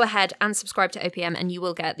go ahead and subscribe to OPM, and you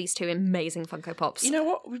will get these 2 amazing Funko Pops. You know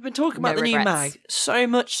what? We've been talking about No the new regrets. mag so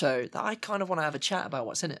much so that I kind of want to have a chat about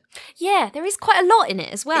what's in it. Yeah, there is quite a lot in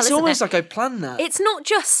it as well. It's isn't almost there? like I planned that. It's not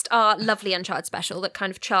just our lovely Uncharted special that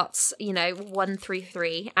kind of charts, 1 through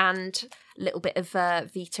 3 and a little bit of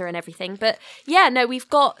Vita and everything. But yeah, no, we've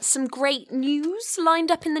got some great news lined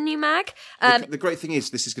up in the new mag. The great thing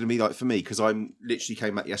is, this is going to be like, for me, because I'm literally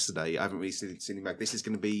came back yesterday, I haven't really seen the mag. This is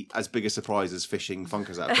going to be as big a surprise as fishing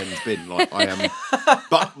Funkos out of Ben's bin. Like I am,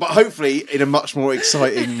 but hopefully in a much more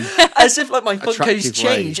exciting. As if like my attractive Funkos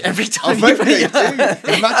change way. every time Oh, you maybe they put it out.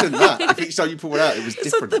 do. Imagine that. If each time you pull it out, it was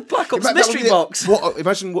different. like the Black Ops That would mystery be box.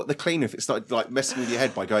 Imagine what the cleaner, if it started like messing with your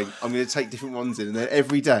head by going, I'm going to take different ones in, and then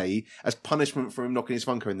every day, as punishment for him knocking his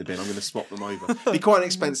Funko in the bin, I'm going to swap them over. It'd be quite an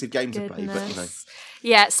expensive game to play, but Goodness.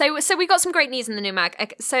 Yeah, so we got some great news in the new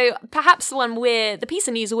mag. So perhaps the piece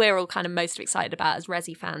of news we're all kind of most excited about as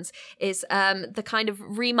Resi fans is the kind of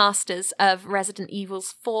remasters of Resident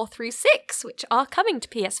Evils 4 through 6, which are coming to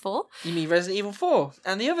PS4. You mean Resident Evil 4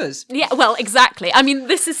 and the others? Yeah, well, exactly. I mean,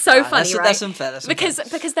 this is so funny, right? That's unfair. That's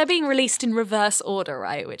because they're being released in reverse order,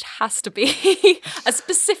 right? Which has to be a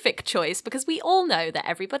specific choice because we all know that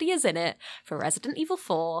everybody is in it for Resident Evil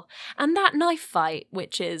 4 and that knife fight,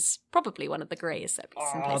 which is probably one of the greatest episodes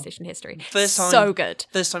in PlayStation history. So good.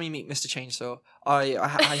 First time you meet Mr. Chainsaw,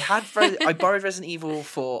 I borrowed Resident Evil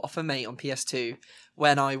 4 off a mate on PS2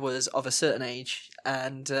 when I was of a certain age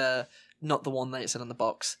and not the one that it said on the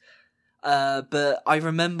box. But I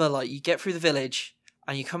remember like you get through the village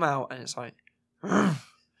and you come out and it's like and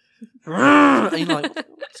you're like,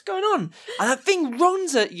 what's going on? And that thing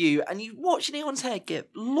runs at you and you watch Leon's head get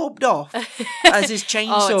lobbed off as his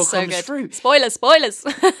chainsaw it's so comes good. through. Spoilers.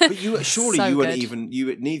 But you surely So you weren't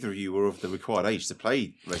good. neither of you were of the required age to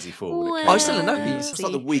play Resi 4. when it came Well, I still out. don't know these. It's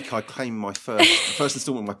like the week I claimed my first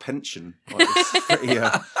instalment of my pension. Like,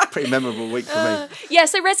 it's pretty memorable week for me. Yeah,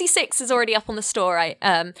 so Resi 6 is already up on the store, right?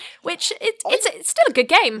 Which it's still a good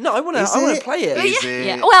game. No, I want Is to it? play it. Is it?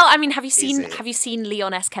 Yeah. Well, I mean, have you it? seen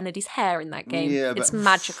Leon S. Kennedy's hair in that game? Yeah, it's but-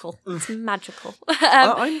 magical. It's magical.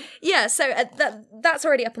 I'm- Yeah, so that's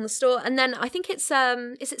already up on the store, and then I think it's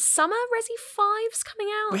is it summer Resi 5's coming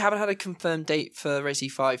out? We haven't had a confirmed date for Resi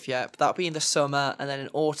 5 yet, but that'll be in the summer, and then in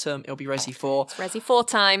autumn it'll be Resi 4. It's Resi 4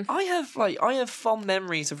 time. I have fond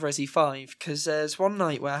memories of Resi 5 because there's one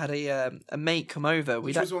night where I had a mate come over.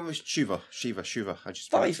 Which was one with Shiva. How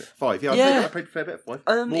just 5. 5. Yeah, Yeah. I played a fair bit of 5.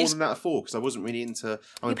 More it's- than that of 4 because I wasn't really into.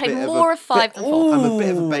 I'm You a played bit of more of 5 than 4. I'm a bit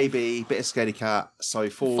of a maybe, bit of scaredy cat. So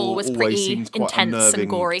 4 was always pretty seemed quite intense and unnerving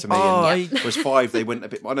gory. to me. Oh, and whereas 5, they went a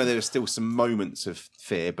bit. I know there were still some moments of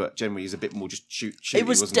fear, but generally it's a bit more just shooty. It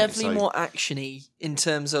was wasn't definitely So- more actiony in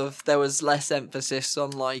terms of there was less emphasis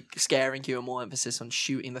on like scaring you and more emphasis on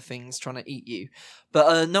shooting the things trying to eat you.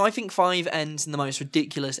 But no, I think 5 ends in the most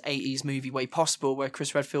ridiculous 80s movie way possible, where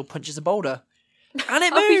Chris Redfield punches a boulder. And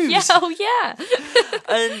it moves! Oh yeah.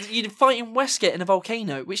 And you're fighting Westgate in a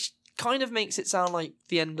volcano, which kind of makes it sound like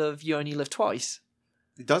the end of You Only Live Twice.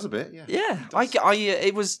 It does a bit, yeah. Yeah,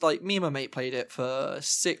 it was like me and my mate played it for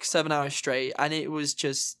 6-7 hours straight, and it was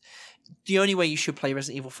just the only way you should play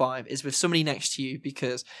Resident Evil 5 is with somebody next to you,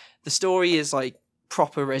 because the story is like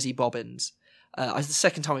proper Resi Bobbins. It's the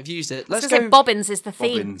second time I've used it. Let's go. Bobbins is the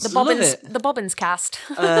theme. Bobbins. The Love Bobbins, it. the Bobbins cast.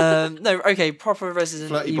 No, okay, proper Resident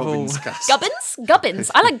Flirty Evil. Bobbins cast. Gubbins.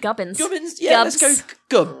 I like Gubbins. Gubbins, yeah, Gubbs. let's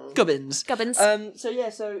go. Gubbins. Gubbins.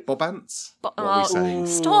 So Bobants? What Oh, are we saying?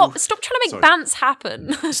 Stop trying to make Sorry. Bants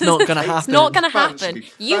happen. it's not gonna happen. It's not gonna Bants happen.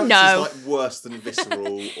 should be- You Bants know. is like worse than visceral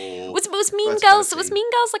or. Was Mean verticality. Girls? Was Mean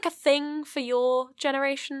Girls like a thing for your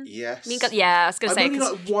generation? Yes. Mean Girls. Yeah, I was gonna I'm say only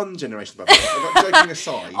 'cause like one generation above that. Like, joking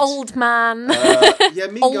aside. old man. Yeah,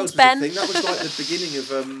 Mean Old Girls was Ben. a thing. That was like the beginning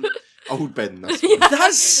of Old Ben. That's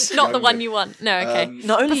That's Not the Younger. one you want. No, okay.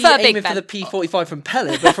 not only Prefer are you Big aiming for Ben. the P45 from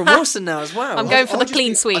Pelle, but from Wilson now as well. I'm going for I'll the just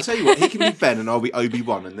clean be- sweep. I'll tell you what, he can be Ben and I'll be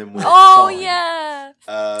Obi-Wan and then we're Oh fine. yeah,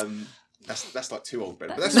 That's like too old Ben,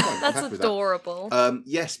 but that's fine. I'm that's happy with adorable. that.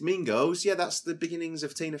 Yes, Mean Girls. Yeah, that's the beginnings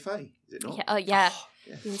of Tina Fey. Is it not? Yeah, yeah.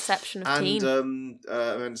 yeah. The inception of And teen.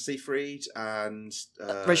 Amanda Seyfried and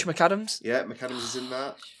Rachel McAdams, yeah, McAdams is in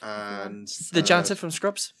that, and the janitor from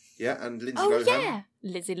Scrubs. yeah, and Lindsay Oh Lohan. yeah,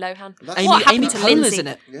 Lizzie Lohan. That's- What happened Amy to Poehler's Lindsay? in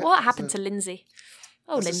it. Yeah, What that's happened a- to Lindsay?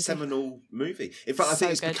 Oh, That's a Lindsay. seminal movie. In fact, I think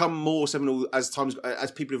So it's good. become more seminal as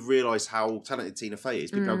people have realised how talented Tina Fey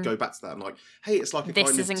is. People now go back to that and like, hey, it's like a This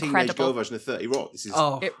kind is of teenage incredible. girl version of 30 Rock. This is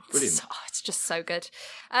Brilliant. brilliant. It's just so good.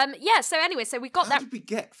 Yeah. So anyway, so we got How that did we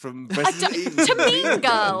get from don't- Resident Evil to Mean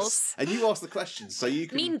Girls? And you asked the questions, so you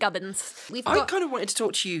can. Mean Gubbins. We've I got. kind of wanted to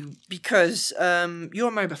talk to you because you're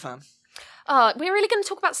a MOBA fan. Oh, we're really going to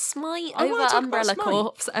talk about Smite I wanna over talk about Umbrella Smite.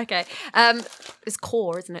 Corpse. Okay. It's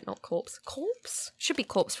Core, isn't it? Not Corpse. Corpse? Should be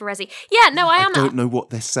Corpse for Resi. Yeah, no, I am. I don't know what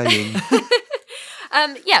they're saying.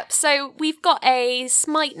 Yeah, so we've got a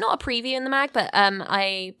Smite, not a preview in the mag, but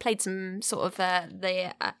I played some sort of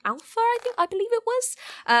the alpha, I believe it was,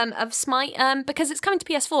 of Smite, because it's coming to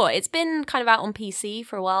PS4. It's been kind of out on PC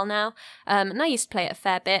for a while now, and I used to play it a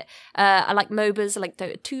fair bit. I like MOBAs, I like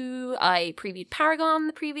Dota 2, I previewed Paragon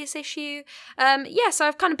the previous issue. Yeah, so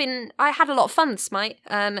I had a lot of fun with Smite,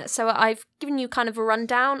 so I've given you kind of a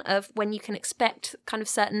rundown of when you can expect kind of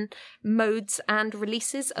certain modes and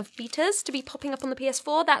releases of betas to be popping up on the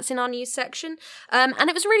PS4. That's in our news section. And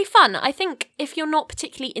it was really fun. I think if you're not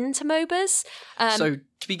particularly into MOBAs... So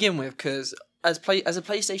to begin with, because as a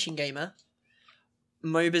PlayStation gamer,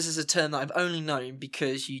 MOBAs is a term that I've only known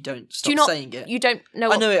because you don't stop saying it. You don't know I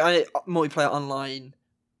what... know it. Multiplayer online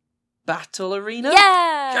battle arena.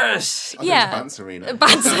 Yeah! Yes. I Yeah. think it's Bants Arena.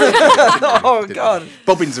 Bants. Oh god.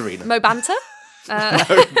 Bobbins Arena. Mobanter?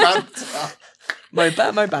 Bants. Mo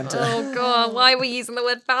banter. Oh god, why are we using the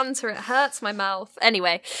word banter? It hurts my mouth.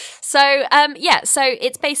 Anyway, so so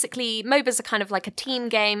it's basically MOBAs are kind of like a team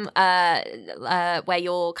game where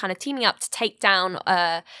you're kind of teaming up to take down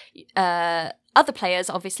other players,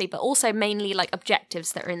 obviously, but also mainly like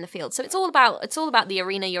objectives that are in the field. So it's all about the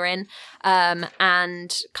arena you're in,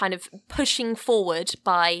 and kind of pushing forward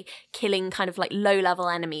by killing kind of like low level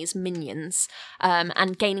enemies, minions,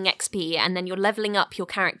 and gaining XP, and then you're leveling up your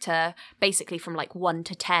character basically from like 1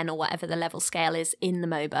 to 10 or whatever the level scale is in the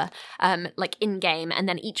MOBA, like in game, and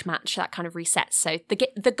then each match that kind of resets. So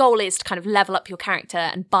the goal is to kind of level up your character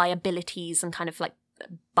and buy abilities and kind of like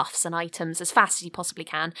buffs and items as fast as you possibly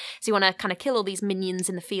can. So you want to kind of kill all these minions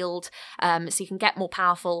in the field, so you can get more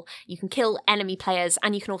powerful, you can kill enemy players,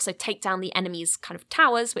 and you can also take down the enemy's kind of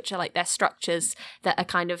towers, which are like their structures that are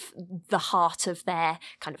kind of the heart of their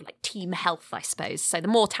kind of like team health, I suppose. So the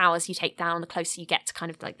more towers you take down, the closer you get to kind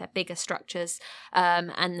of like their bigger structures,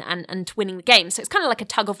 and to winning the game. So it's kind of like a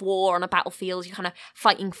tug of war on a battlefield. You're kind of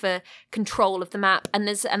fighting for control of the map, and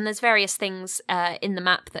there's various things in the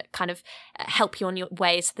map that kind of help you on your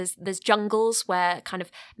way. So there's jungles where kind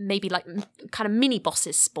of maybe like kind of mini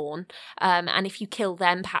bosses spawn, and if you kill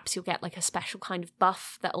them, perhaps you'll get like a special kind of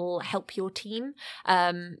buff that will help your team.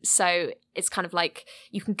 So it's kind of like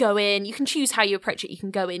you can go in, you can choose how you approach it. You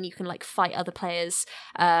can go in, you can like fight other players,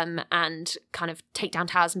 and kind of take down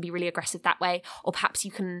towers and be really aggressive that way. Or perhaps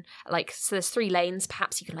you can like, so there's 3 lanes.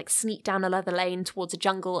 Perhaps you can like sneak down another lane towards a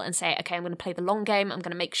jungle and say, okay, I'm going to play the long game. I'm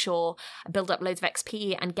going to make sure I build up loads of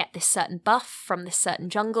XP and get this certain buff from this certain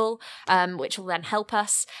jungle, which will then help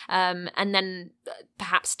us. And then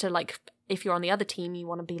perhaps to like, if you're on the other team, you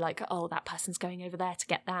want to be like, oh, that person's going over there to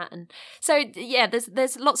get that. And so, yeah,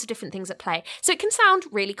 there's lots of different things at play. So it can sound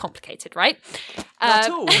really complicated, right? Not at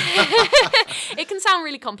all. It can sound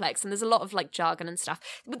really complex, and there's a lot of like jargon and stuff.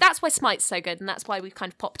 But that's why Smite's so good, and that's why we've kind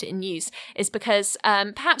of popped it in news, is because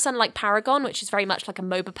perhaps unlike Paragon, which is very much like a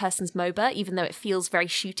MOBA person's MOBA, even though it feels very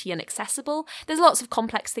shooty and accessible, there's lots of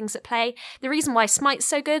complex things at play. The reason why Smite's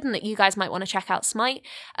so good, and that you guys might want to check out Smite,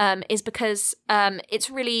 is because it's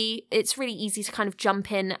really easy to kind of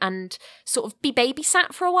jump in and sort of be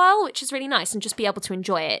babysat for a while, which is really nice, and just be able to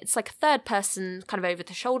enjoy it. It's like a third person kind of over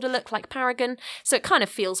the shoulder look like Paragon, so it kind of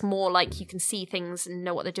feels more like you can see things and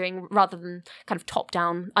know what they're doing rather than kind of top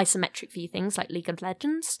down isometric view things like League of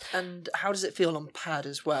Legends. And how does it feel on pad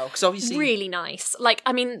as well? Because obviously really nice. Like,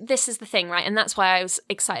 I mean, this is the thing, right? And that's why I was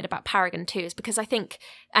excited about Paragon too, is because I think,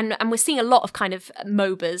 and we're seeing a lot of kind of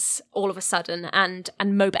MOBAs all of a sudden, and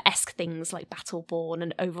MOBA-esque things like Battleborn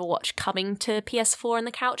and Overwatch coming to PS4 and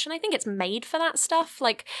the couch, and I think it's made for that stuff.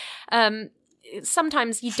 Like,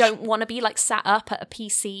 sometimes you don't want to be like sat up at a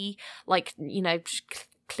PC, like, you know,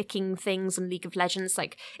 clicking things on League of Legends,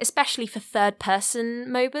 like especially for third person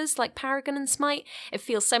MOBAs like Paragon and Smite. It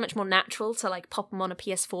feels so much more natural to like pop them on a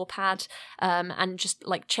PS4 pad and just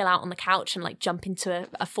like chill out on the couch and like jump into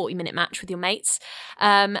a 40-minute match with your mates.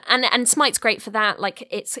 And Smite's great for that. Like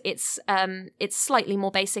it's slightly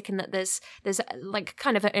more basic in that there's like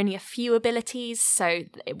kind of only a few abilities, so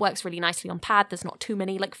it works really nicely on pad. There's not too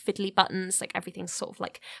many like fiddly buttons, like everything's sort of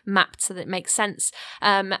like mapped so that it makes sense.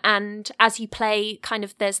 And as you play, kind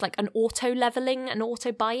of there's like an auto leveling and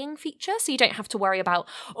auto buying feature, so you don't have to worry about,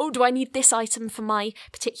 oh, do I need this item for my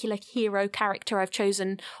particular hero character I've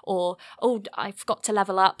chosen, or oh, I forgot to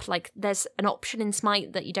level up. Like there's an option in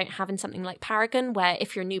Smite that you don't have in something like Paragon, where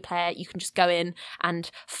if you're a new player you can just go in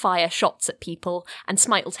and fire shots at people and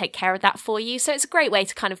Smite will take care of that for you. So it's a great way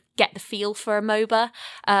to kind of get the feel for a MOBA,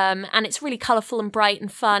 and it's really colourful and bright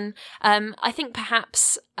and fun. I think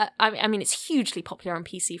perhaps I mean, it's hugely popular on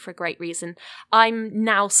PC for a great reason. I'm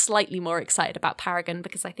now slightly more excited about Paragon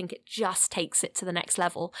because I think it just takes it to the next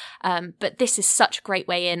level. But this is such a great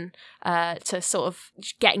way in to sort of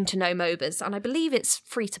getting to know MOBAs. And I believe it's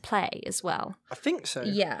free to play as well. I think so.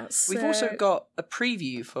 Yeah. We've also got a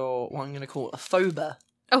preview for what I'm going to call a FOBA.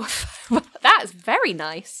 Oh, that is very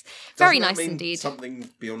nice. Very Doesn't that nice mean indeed. Something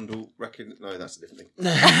beyond all reckon. No, that's a different thing.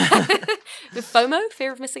 The FOMO,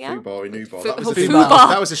 fear of missing out. Fubar Inubar. Fubar.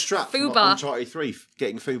 That was a strap from Fubar. Uncharted 3,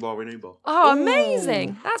 getting Fubar Inubar. Oh,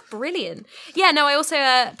 amazing. That's brilliant. Yeah, no, I also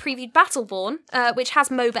previewed Battleborn, which has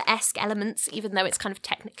MOBA-esque elements, even though it's kind of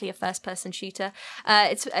technically a first-person shooter.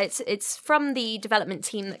 It's from the development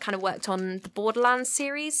team that kind of worked on the Borderlands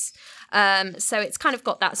series. So it's kind of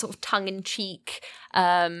got that sort of tongue-in-cheek,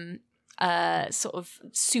 sort of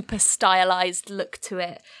super stylized look to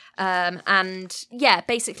it. And yeah,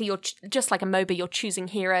 basically you're just like a MOBA, you're choosing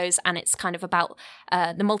heroes, and it's kind of about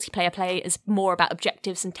the multiplayer play is more about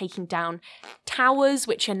objectives and taking down towers,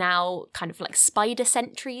 which are now kind of like spider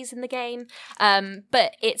sentries in the game.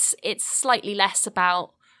 But it's slightly less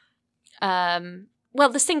about well,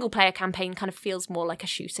 the single-player campaign kind of feels more like a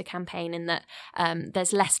shooter campaign in that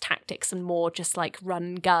there's less tactics and more just like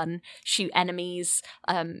run, gun, shoot enemies,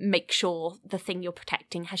 make sure the thing you're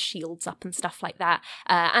protecting has shields up and stuff like that.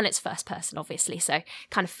 And it's first person, obviously, so it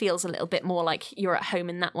kind of feels a little bit more like you're at home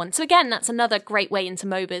in that one. So again, that's another great way into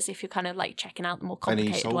MOBAs if you're kind of like checking out the more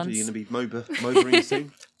complicated ones. Are you going to be MOBA-ing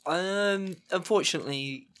soon?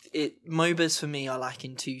 Unfortunately, MOBAs for me are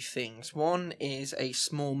lacking two things. One is a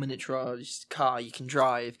small miniaturized car you can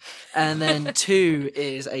drive, and then two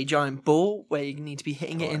is a giant ball where you need to be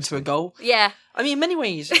hitting it into a goal. Yeah. I mean, in many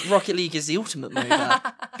ways, Rocket League is the ultimate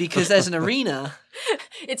MOBA because there's an arena.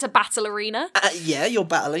 It's a battle arena. Yeah, you're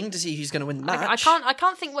battling to see who's going to win the match. I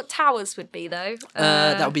can't think what towers would be though.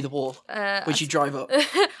 That would be the wall, which you drive up.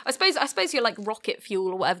 I suppose you're like rocket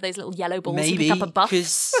fuel or whatever, those little yellow balls. Maybe, you pick up a buff.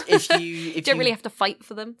 because if you don't really have to fight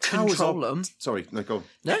for them. Control them. Sorry, no, go on.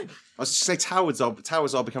 No. I was just going to say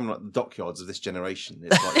towers are becoming like the dockyards of this generation.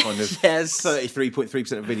 It's like kind of Yes.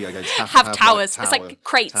 33.3% of video games have Towers. Like, it's like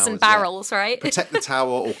crates and towers, barrels, right? protect the tower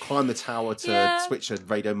or climb the tower to Yeah. switch a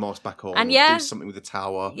radio mast back on, And or yeah. do something with the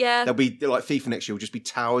tower. Yeah. There'll be like FIFA next year will just be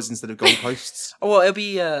towers instead of goalposts. Oh, well, it'll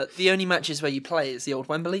be the only matches where you play is the old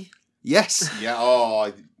Wembley. Yes. Yeah.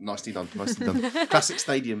 Oh, nicely done. Nicely done. Classic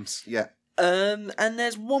stadiums. Yeah. And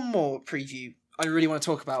there's one more preview I really want to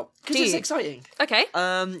talk about because Do it's you? exciting. Okay.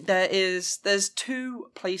 There's 2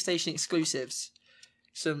 PlayStation exclusives,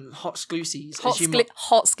 some hot exclusives. Hot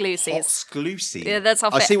Hot exclusives. exclusive. Yeah, that's our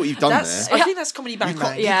I see what you've done That's there. I think that's Comedy Bang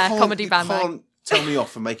Bang. Yeah, Comedy You Bang Bang. can't tell me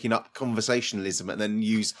off for making up conversationalism and then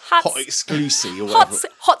use Hot- hot exclusive or whatever.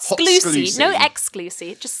 Hot Hot exclusive. No exclusive.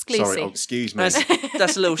 exclusive, just exclusive. Sorry, excuse me.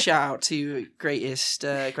 That's a little shout out to greatest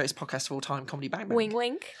podcast of all time, Comedy Bang Bang. Wink,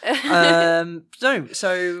 wink. No,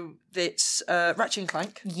 so it's Ratchet and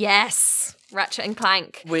Clank, Yes, Ratchet and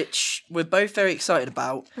Clank. which we're both very excited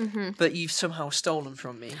about, Mm-hmm. but you've somehow stolen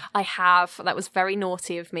from me. I have. That was very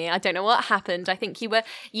naughty of me. I don't know what happened. I think you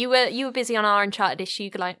were busy on our Uncharted issue,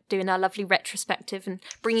 like doing our lovely retrospective and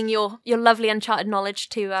bringing your lovely Uncharted knowledge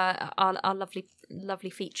to our lovely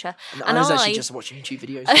feature. I was actually just watching YouTube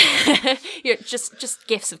videos. You're just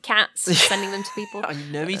gifs of cats, sending them to people. I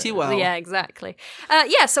know me too well. Yeah, exactly.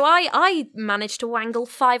 So I managed to wangle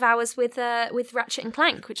 5 hours with Ratchet and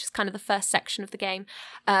Clank, which is kind of the first section of the game,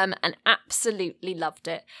 and absolutely loved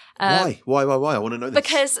it. Why? I want to know this.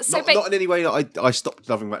 Because not in any way that I stopped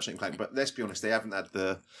loving Ratchet and Clank, but let's be honest, they haven't had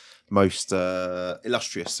the most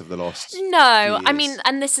illustrious of the last. No, few I years. mean,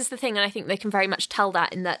 and this is the thing, and I think they can very much tell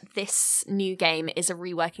that in that this new game is a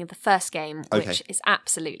reworking of the first game, which Okay. is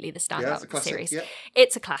absolutely the Yeah, standout it's a of the classic, series. yeah.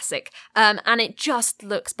 It's a classic, and it just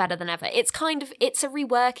looks better than ever. It's a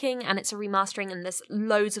reworking and it's a remastering, and there's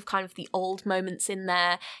loads of kind of the old moments in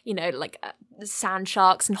there, like the sand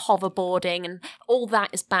sharks and hoverboarding and all that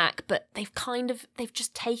is back, but they've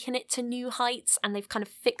just taken it to new heights and they've kind of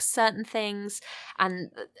fixed certain things.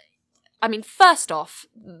 And I mean, first off,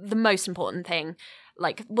 the most important thing,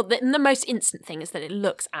 the most instant thing is that it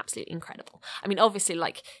looks absolutely incredible. I mean, obviously,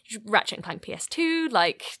 like Ratchet and Clank PS2,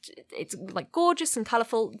 like it's like gorgeous and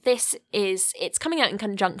colourful. It's coming out in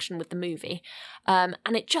conjunction with the movie, and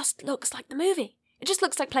it just looks like the movie. It just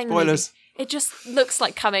looks like playing the movie. Spoilers. It just looks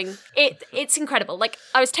like coming. It's incredible. Like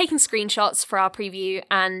I was taking screenshots for our preview,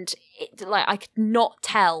 and I could not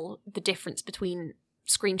tell the difference between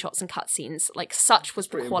screenshots and cutscenes. Like such was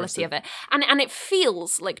the pretty quality of it, and it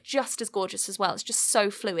feels like just as gorgeous as well. It's just so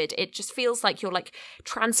fluid. It just feels like you're like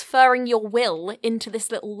transferring your will into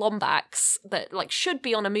this little Lombax that like should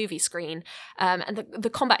be on a movie screen. And the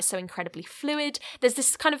combat is so incredibly fluid. There's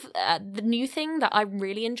this kind of the new thing that I'm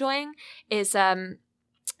really enjoying is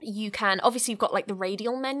you can, obviously you've got like the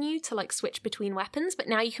radial menu to like switch between weapons, but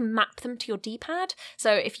now you can map them to your D-pad.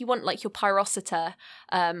 So if you want like your pyrociter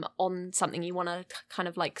on something, you want to kind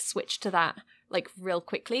of like switch to that like real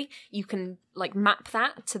quickly, you can like map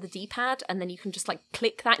that to the D-pad, and then you can just like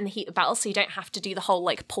click that in the heat of battle, so you don't have to do the whole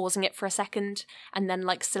like pausing it for a second and then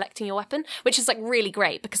like selecting your weapon, which is like really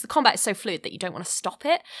great because the combat is so fluid that you don't want to stop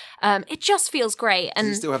it. It just feels great. Does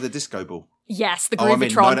And it still have the disco ball? yes, the Oh, I mean,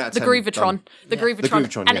 Groovatron, 9 out of the 10 Groovatron, done. the Yeah. Groovatron, The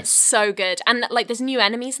Groovatron, and yeah. it's so good. And like, there's new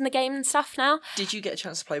enemies in the game and stuff now. Did you get a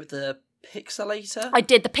chance to play with the pixelator? I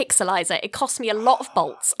did the pixelizer. It cost me a lot of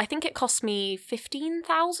bolts. I think it cost me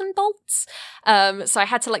 15,000 bolts. So I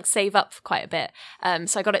had to like save up for quite a bit.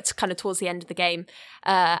 So I got it to kind of towards the end of the game,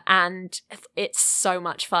 and it's so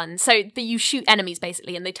much fun. So, but you shoot enemies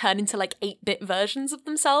basically, and they turn into like 8-bit versions of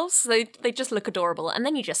themselves. So they just look adorable, and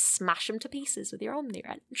then you just smash them to pieces with your Omni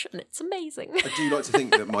Wrench, and it's amazing. I do like to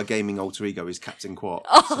think that my gaming alter ego is Captain Quark.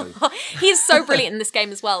 So. He's so brilliant in this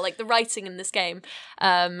game as well. Like the writing in this game,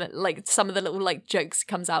 like some of the little like jokes he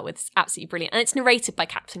comes out with is absolutely brilliant, and it's narrated by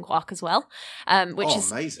Captain Quark as well, which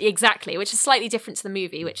is amazing. exactly, which is slightly different to the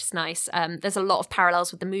movie, which is nice. There's a lot of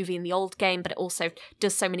parallels with the movie and the old game, but it also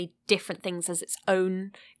does so many different things as its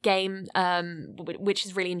own game, which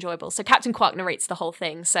is really enjoyable. So Captain Quark narrates the whole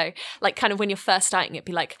thing. So like kind of when you're first starting, it'd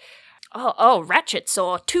be like, Oh, Ratchet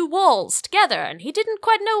saw 2 walls together and he didn't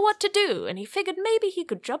quite know what to do, and he figured maybe he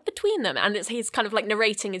could jump between them. And he's kind of like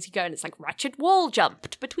narrating as you go, and it's like Ratchet wall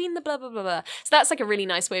jumped between the blah, blah, blah, blah. So that's like a really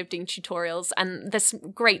nice way of doing tutorials, and there's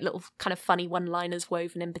some great little kind of funny one-liners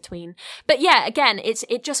woven in between. But yeah, again,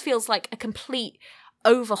 it just feels like a complete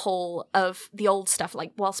overhaul of the old stuff,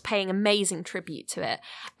 like whilst paying amazing tribute to it,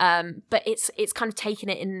 but it's kind of taken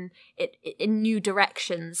it in new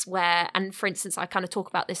directions where, and for instance, I kind of talk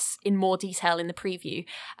about this in more detail in the preview,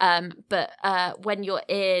 but when you're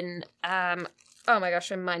in oh my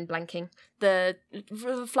gosh, I'm mind blanking, the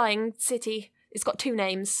flying city, it's got 2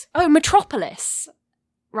 names. Oh, Metropolis.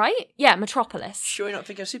 right? Yeah, Metropolis. Sure you're not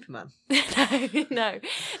thinking of Superman? no.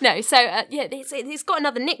 So yeah, it's got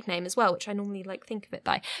another nickname as well, which I normally like think of it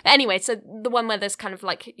by. But anyway, so the one where there's kind of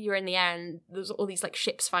like you're in the air and there's all these like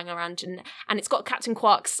ships flying around, and it's got Captain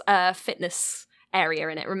Quark's fitness area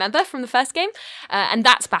in it, remember, from the first game? And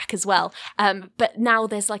that's back as well. But now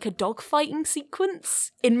there's like a dogfighting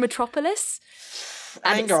sequence in Metropolis.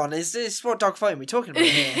 Hang on, is this what dogfighting we're talking about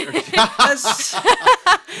here?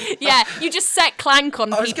 Yeah, you just set Clank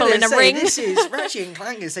on people in a ring. This is Ratchet and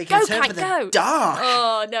Clank is taking a turn for the dark.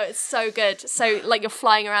 Oh no, it's so good. So like you're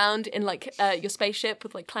flying around in like your spaceship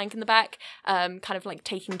with like Clank in the back, kind of like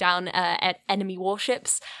taking down enemy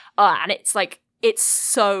warships. And it's like, it's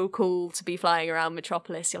so cool to be flying around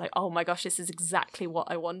Metropolis. You're like, oh my gosh, this is exactly what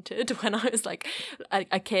I wanted when I was like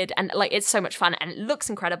a kid. And like, it's so much fun and it looks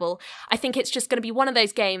incredible. I think it's just going to be one of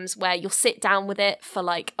those games where you'll sit down with it for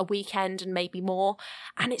like a weekend and maybe more.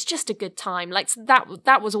 And it's just a good time. Like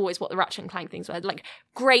that was always what the Ratchet and Clank things were. Like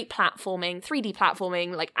great platforming, 3D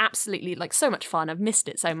platforming, like absolutely like so much fun. I've missed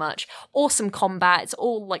it so much. Awesome combat. It's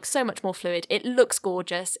all like so much more fluid. It looks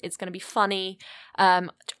gorgeous. It's going to be funny.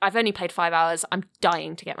 I've only played 5 hours. I'm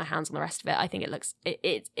dying to get my hands on the rest of it. I think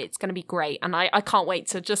it's going to be great, and I can't wait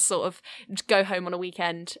to just sort of go home on a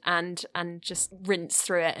weekend and just rinse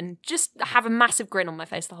through it and just have a massive grin on my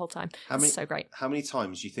face the whole time. It's so great. How many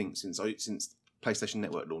times do you think since PlayStation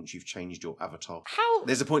Network launch you've changed your avatar? How?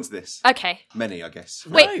 There's a point to this. Okay. Many, I guess.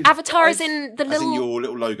 Wait, avatar is in the as little... in your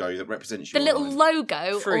little logo that represents you. The little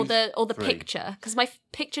logo Three. or the picture? Because my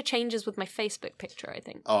picture changes with my Facebook picture, I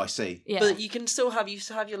think. Oh, I see. Yeah. But you can still have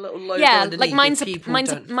your little logo yeah, underneath. like mine's if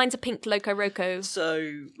a pink Loco Roco.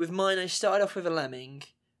 So with mine, I started off with a lemming,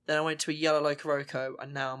 then I went to a yellow Loco Roco,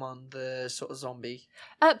 and now I'm on the sort of zombie.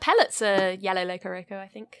 Pellet's a yellow Loco Roco, I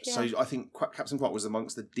think. Yeah. So I think Captain Quark was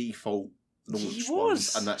amongst the default launch He ones,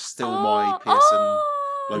 was. and that's still my PSN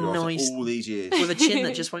logo Nice. after all these years. With a chin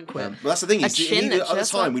that just won't quit. Well, that's the thing. At the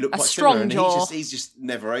time, we looked a quite strong similar, and jaw. he's just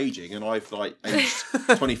never aging, and I've like aged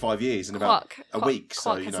 25 years in about a week.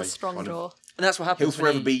 Quark So has a strong jaw. And that's what happens. He'll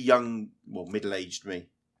forever be young, well, middle-aged me.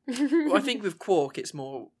 Well, I think with Quark, it's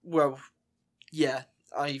more. Well, yeah,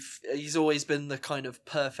 he's always been the kind of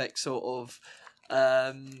perfect sort of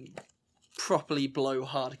properly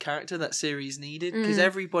blowhard character that series needed, because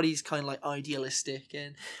everybody's kind of like idealistic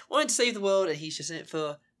and wanting to save the world, and he's just in it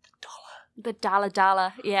for the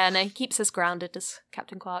dollar. Yeah, no, he keeps us grounded as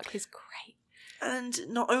Captain Quark. He's great. And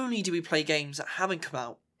not only do we play games that haven't come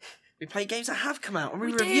out, we play games that have come out and we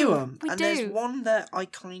We review do. them. And there's one that I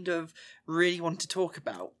kind of really want to talk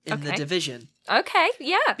about in The Division. Okay,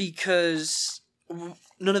 yeah. Because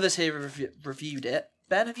none of us here have reviewed it.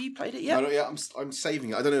 Ben, have you played it yet? No, not yet. I'm saving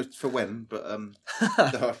it. I don't know for when, but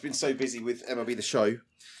I've been so busy with MLB The Show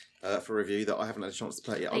for review that I haven't had a chance to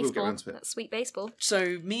play it yet. I will get around to it. That's sweet baseball.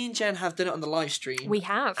 So me and Jen have done it on the live stream. We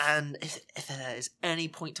have. And if there is any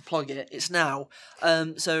point to plug it, it's now.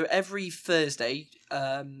 So every Thursday,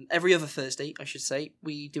 every other Thursday, I should say,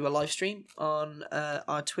 we do a live stream on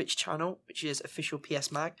our Twitch channel, which is official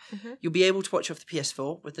PS Mag. Mm-hmm. You'll be able to watch off the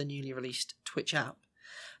PS4 with the newly released Twitch app.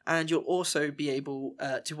 And you'll also be able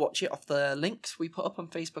to watch it off the links we put up on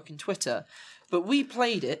Facebook and Twitter. But we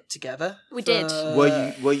played it together. We did.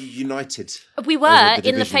 Were you united? We were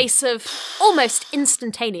in the face of almost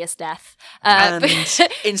instantaneous death. And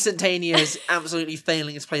instantaneous absolutely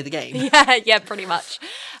failing to play the game. Yeah, pretty much.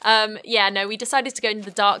 We decided to go into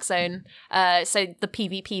the dark zone. So the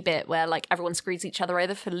PvP bit where like everyone screws each other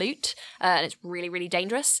over for loot, and it's really, really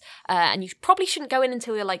dangerous. And you probably shouldn't go in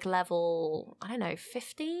until you're like level, I don't know,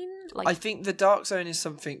 15? Like I think the dark zone is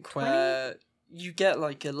something 20? Where you get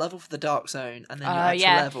like a level for the dark zone and then your actual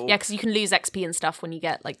level. Yeah, because you can lose XP and stuff when you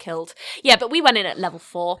get like killed. Yeah, but we went in at level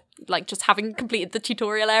 4, like just having completed the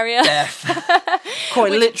tutorial area.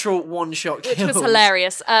 Quite literal one-shot kills. Which was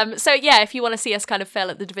hilarious. So yeah, if you want to see us kind of fail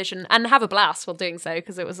at the Division and have a blast while doing so,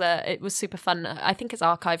 because it was super fun. I think it's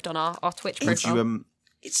archived on our Twitch profile.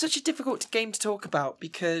 It's such a difficult game to talk about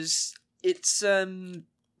because it's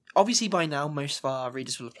obviously by now most of our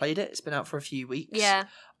readers will have played it. It's been out for a few weeks. Yeah.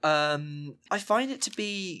 I find it to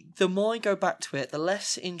be, the more I go back to it, the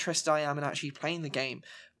less interested I am in actually playing the game.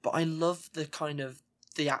 But I love the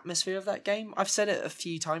atmosphere of that game. I've said it a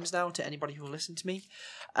few times now to anybody who will listen to me.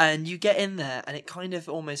 And you get in there and it kind of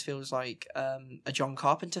almost feels like a John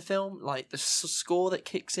Carpenter film. Like the score that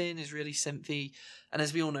kicks in is really synthy. And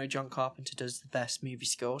as we all know, John Carpenter does the best movie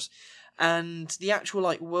scores. And the actual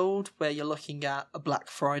like world where you're looking at a Black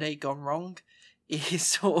Friday gone wrong is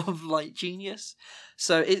sort of like genius.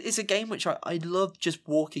 So it's a game which I love just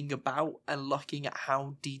walking about and looking at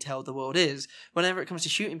how detailed the world is. Whenever it comes to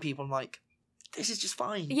shooting people, I'm like, this is just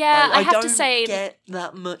fine. Yeah, Like, I have to don't say- get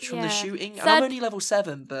that much from the Yeah. shooting. And Third- I'm only level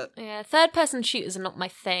 7, but Yeah, third-person shooters are not my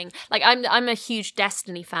thing. Like, I'm a huge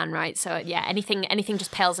Destiny fan, right? So yeah, anything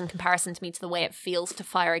just pales in comparison to me to the way it feels to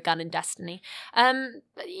fire a gun in Destiny.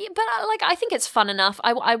 But like, I think it's fun enough.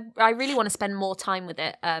 I really want to spend more time with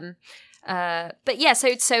it. But yeah,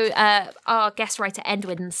 so our guest writer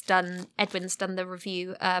Edwin's done the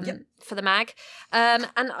review for the mag, and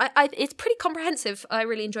I it's pretty comprehensive. I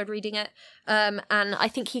really enjoyed reading it, and I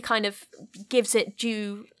think he kind of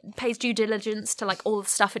pays due diligence to like all the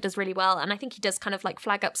stuff it does really well, and I think he does kind of like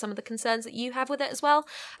flag up some of the concerns that you have with it as well.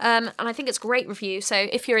 And I think it's a great review. So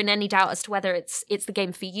if you're in any doubt as to whether it's the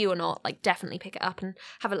game for you or not, like definitely pick it up and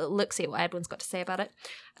have a little look, see what Edwin's got to say about it.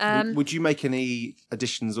 Would you make any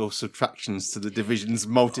additions or subtractions to the Division's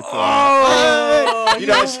multiplier? oh, You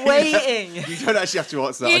you're don't actually- waiting. You don't actually have to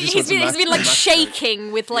answer that. I just want He's been like to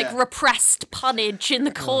shaking with like Yeah. repressed punnage in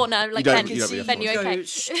the corner. Like, don't- Ben, you don't really have to Ben, you Go okay?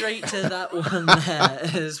 straight to that one there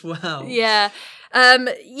as well. Yeah.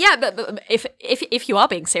 But if you are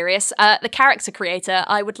being serious, the character creator,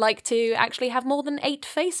 I would like to actually have more than 8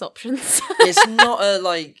 face options. It's not a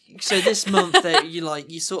like. So this month that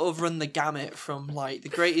you sort of run the gamut from like the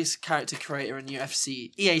greatest character creator in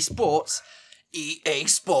UFC, EA Sports.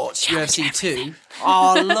 UFC 2.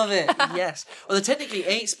 Oh, I love it. Yes. Well, technically,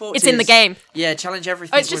 EA Sports. It's in the game. Yeah, Challenge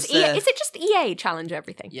Everything. Oh, it's just was EA. their- Is it just EA Challenge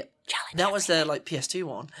Everything? Yep. Challenge. That was their like PS2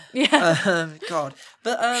 one. Yeah. God,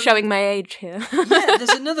 but Showing my age here. yeah,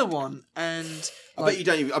 there's another one, and I bet you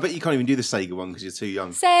don't. I bet you can't even do the Sega one because you're too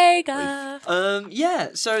young. Sega.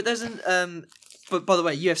 yeah. So there's an But by the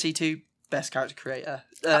way, UFC 2 best character creator.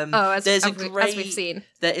 As there's we've seen.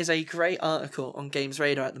 There is a great article on Games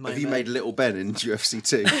Radar at the moment. Have you made Little Ben in UFC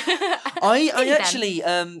 2? I Ben. actually,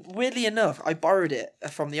 weirdly enough, I borrowed it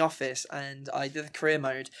from The Office and I did the career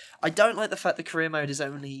mode. I don't like the fact the career mode is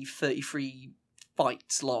only 33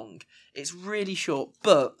 fights long. It's really short,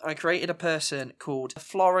 but I created a person called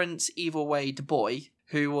Florence Evil Way DuBois,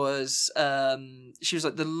 who was, she was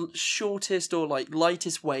like the shortest or like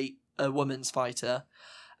lightest weight women's fighter.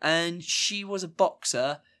 And she was a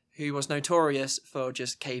boxer who was notorious for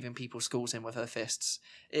just caving people's skulls in with her fists.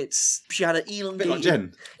 She had an A elongated... bit like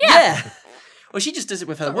Jen. Yeah. Well, she just does it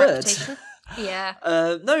with her words. Reputation. Yeah.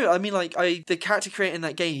 No, I mean, like, the character creator in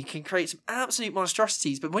that game, you can create some absolute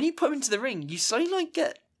monstrosities, but when you put them into the ring, you slowly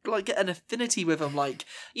get an affinity with them. Like,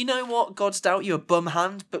 you know what? God's dealt you a bum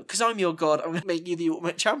hand, but because I'm your god, I'm going to make you the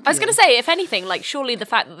ultimate champion. I was going to say, if anything, like, surely the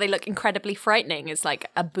fact that they look incredibly frightening is like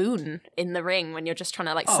a boon in the ring when you're just trying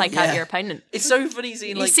to like psych out your opponent. It's so funny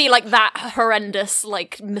seeing, like... You see like that horrendous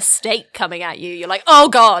like mistake coming at you. You're like, oh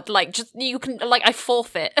god, like just you can like I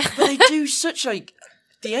forfeit. But they do such, like...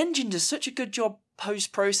 The engine does such a good job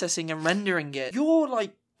post-processing and rendering it. Your,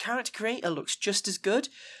 like, character creator looks just as good.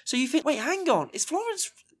 So you think, wait, hang on, is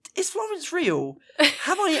Florence real?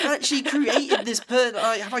 Have I actually created this person?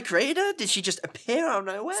 Have I created her? Did she just appear out of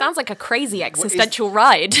nowhere? Sounds like a crazy existential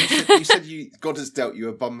ride. You said God has dealt you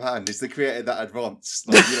a bum hand. Is the creator that advanced?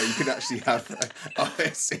 Like, you can actually have.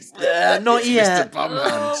 Not yet. Mr. Bum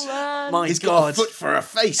hand. man. My He's got God, a foot for a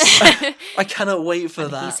face. I cannot wait for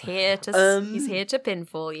that. He's here to pin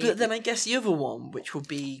for you. But then I guess the other one, which will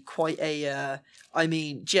be quite a,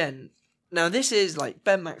 Jen. Now this is like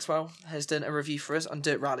Ben Maxwell has done a review for us on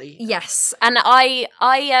Dirt Rally. Yes, and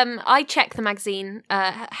I check the magazine,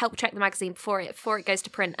 help check the magazine before it goes to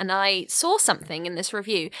print, and I saw something in this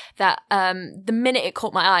review that the minute it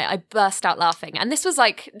caught my eye, I burst out laughing. And this was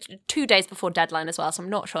like 2 days before deadline as well, so I'm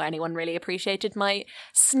not sure anyone really appreciated my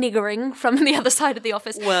sniggering from the other side of the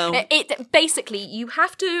office. Well, it basically, you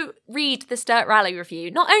have to read this Dirt Rally review,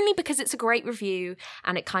 not only because it's a great review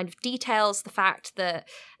and it kind of details the fact that,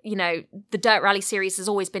 you know, the Dirt Rally series has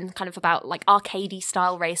always been kind of about like arcadey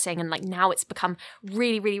style racing, and like now it's become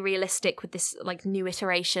really, really realistic with this like new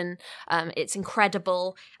iteration. It's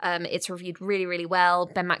incredible. It's reviewed really, really well.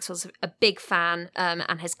 Ben Maxwell's a big fan,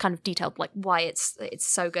 and has kind of detailed like why it's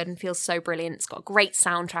so good and feels so brilliant. It's got a great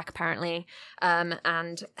soundtrack apparently,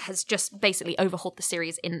 and has just basically overhauled the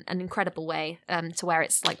series in an incredible way, to where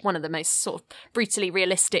it's like one of the most sort of brutally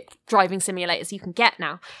realistic driving simulators you can get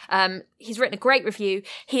now. He's written a great review.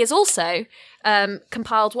 He has also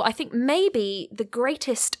compiled what I think may be the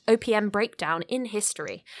greatest OPM breakdown in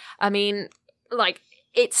history. I mean, like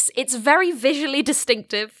it's very visually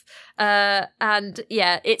distinctive, and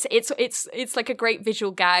yeah, it's like a great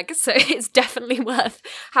visual gag. So it's definitely worth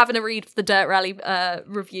having a read of the Dirt Rally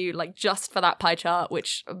review, like just for that pie chart,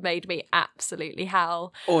 which made me absolutely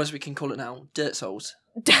howl. or as we can call it now, Dirt Souls.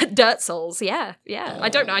 Dirt Souls, yeah. I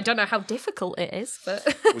don't know how difficult it is, but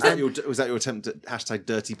Was that your attempt at hashtag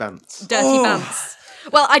dirty bants? dirty bants.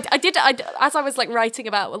 Well, I did as I was like writing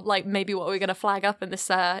about like maybe what we were going to flag up in this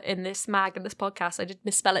mag and this podcast. I did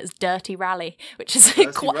misspell it as Dirty Rally, which is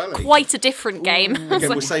Rally. quite a different game. Again,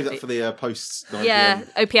 we'll save that for the post.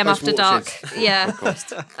 OPM After Dark. Yeah,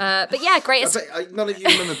 but yeah, great. None of you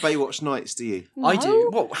remember Baywatch Nights, do you? I do.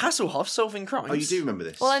 What, Hasselhoff solving crimes? Oh, you do remember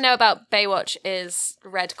this? All I know about Baywatch is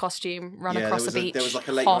red costume, run across a beach. There was like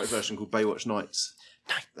a late night version called Baywatch Nights.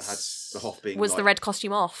 That had the Hoff being Was the red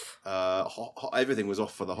costume off? Everything was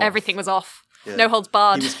off for the Hoff. Everything was off. Yeah. No holds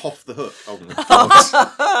barred. He was Hoff the hook. Oh my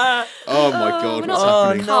god. Oh my god, what's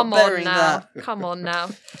happening? Come on bearing now. that. Come on now.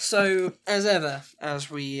 So, as ever, as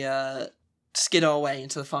we skid our way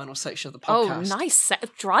into the final section of the podcast. Oh, nice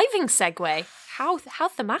driving segue. How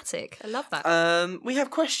thematic. I love that. We have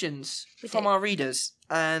questions from do. our readers.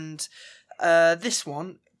 And this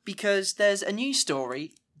one, because there's a news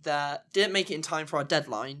story that didn't make it in time for our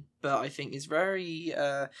deadline, but I think is very,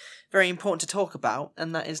 very important to talk about,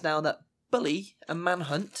 and that is now that Bully and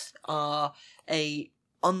Manhunt are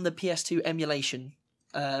on the PS2 emulation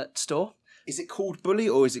store. Is it called Bully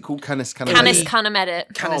or is it called Canis Canemedit? Canis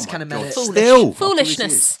Canemedit. Canis Canemedit. Still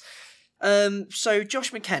Foolishness. So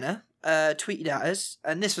Josh McKenna tweeted at us,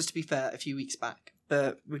 and this was, to be fair, a few weeks back,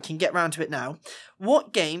 but we can get round to it now.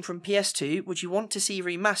 What game from PS2 would you want to see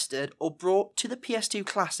remastered or brought to the PS2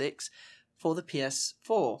 classics for the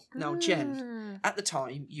PS4? Now, Jen, at the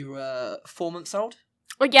time, you were 4 months old.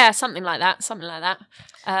 Well, yeah, something like that.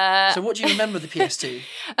 So what do you remember of the PS2?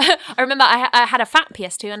 I remember I had a fat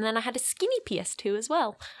PS2 and then I had a skinny PS2 as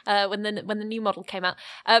well when the new model came out.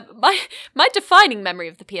 My defining memory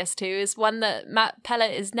of the PS2 is one that Matt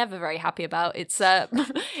Pellet is never very happy about. It's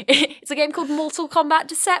it's a game called Mortal Kombat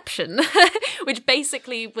Deception, which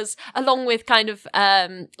basically was along with kind of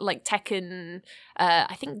like Tekken.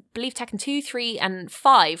 I believe Tekken 2, 3, and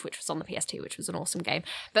 5, which was on the PS2, which was an awesome game.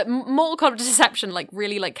 But Mortal Kombat Deception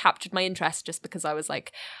really captured my interest just because I was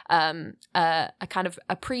like a kind of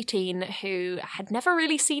a preteen who had never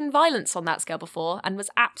really seen violence on that scale before and was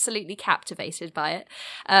absolutely captivated by it.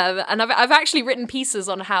 And I've actually written pieces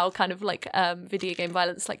on how kind of like video game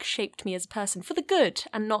violence like shaped me as a person for the good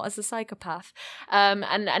and not as a psychopath. And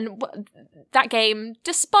that game,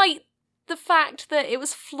 despite the fact that it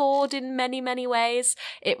was flawed in many, many ways,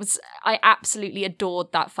 I absolutely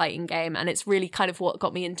adored that fighting game, and it's really kind of what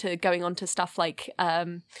got me into going on to stuff like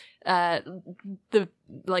the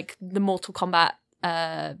Mortal Kombat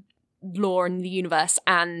lore in the universe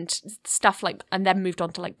and stuff like, and then moved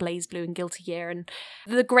on to like BlazBlue and Guilty Gear. And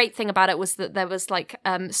the great thing about it was that there was like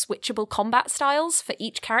switchable combat styles for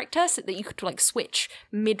each character, so that you could like switch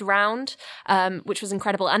mid-round, which was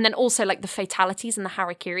incredible. And then also like the fatalities and the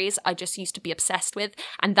harakiris I just used to be obsessed with,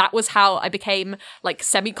 and that was how I became like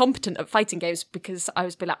semi-competent at fighting games, because I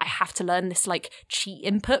was like, I have to learn this like cheat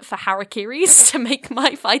input for harakiris to make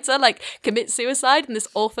my fighter like commit suicide in this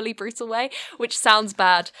awfully brutal way, which sounds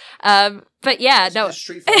bad. But yeah, no. Has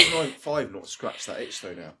Street Fighter 5 not scratched that itch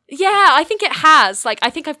though now? Yeah, I think it has. Like, I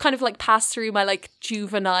think I've kind of like passed through my like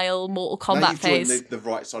juvenile Mortal Kombat now you've phase. joined the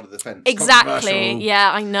right side of the fence. Exactly.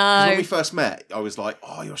 Yeah, I know. When we first met, I was like,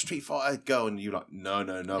 "Oh, you're a Street Fighter girl," and you were like, "No,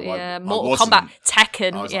 Yeah, I Mortal wasn't." Kombat,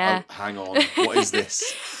 Tekken. I was Yeah. like, oh, hang on, what is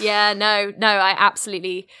this? Yeah, no, I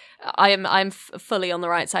absolutely. I'm fully on the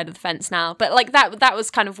right side of the fence now. But like that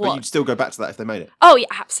was kind of what. But you'd still go back to that if they made it. Oh yeah,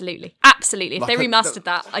 absolutely. If Like they remastered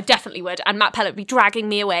that, I definitely would. And Matt Pellet would be dragging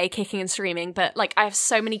me away, kicking and screaming. But like, I have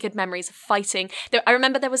so many good memories of fighting. I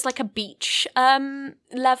remember there was like a beach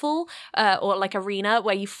level or like arena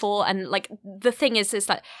where you fought, and like the thing is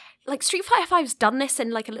that. Like Street Fighter 5's done this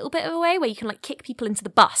in like a little bit of a way where you can like kick people into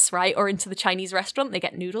the bus, right? Or into the Chinese restaurant. They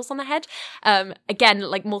get noodles on their head. Again,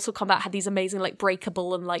 like Mortal Kombat had these amazing like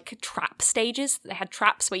breakable and like trap stages. They had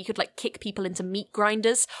traps where you could like kick people into meat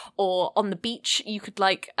grinders, or on the beach you could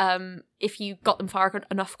like if you got them far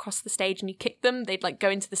enough across the stage and you kicked them, they'd like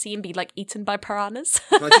go into the sea and be like eaten by piranhas.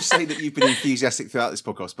 Can I just say that you've been enthusiastic throughout this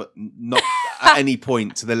podcast, but not at any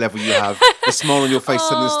point to the level you have. The smile on your face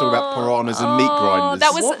telling the story about piranhas and meat grinders.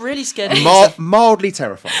 That was What really scared me? Mildly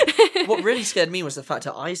terrifying. What really scared me was the fact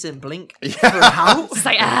that eyes didn't blink for Yeah. a house. It's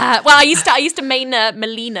like, well, I used to main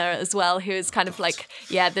Melina as well, who is kind of like,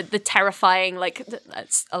 yeah, the terrifying, like,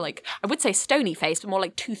 that's like, I would say stony faced, but more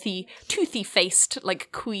like toothy faced,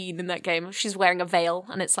 like, queen in that game. She's wearing a veil,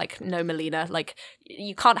 and it's like, no, Melina, like,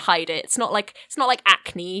 you can't hide it. It's not like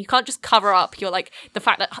acne. You can't just cover up your, like, the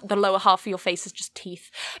fact that the lower half of your face is just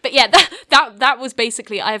teeth. But yeah, that was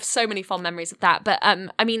basically, I have so many fond memories of that. But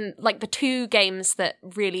I mean, like, the two games that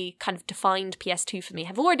really kind of of defined PS2 for me,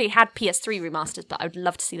 have already had PS3 remasters, but I would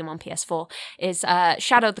love to see them on PS4, is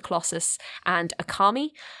Shadow of the Colossus and Okami.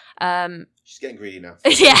 She's getting greedy now.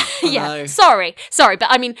 yeah. No. Sorry, but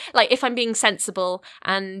I mean, like, if I'm being sensible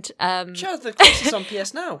and Shadow of the Colossus on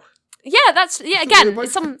PS Now. again,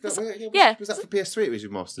 Was some that for PS3? It was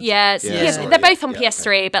remastered. Yes, Yeah, yes, sorry, they're yeah, both on yeah,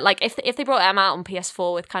 PS3, but like if they brought them out on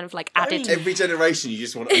PS4 with kind of like added, Every generation, you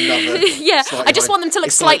just want another. yeah, I just want them to look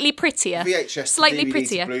It's slightly like prettier, VHS, slightly DVD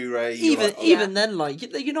prettier. to Blu-ray. Even then, like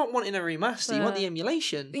you're not wanting a remaster. You want the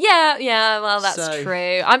emulation. Yeah, well, that's So-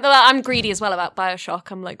 true. I'm greedy as well about BioShock.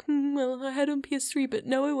 I'm like, well, I had it on PS3, but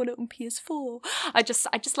now I want it on PS4. I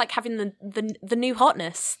just like having the new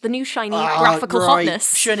hotness, the new shiny graphical right.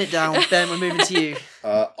 hotness. Shut it down, Ben. We're moving to you.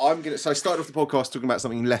 So I started off the podcast talking about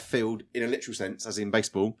something left field in a literal sense, as in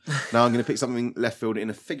baseball. Now I'm going to pick something left field in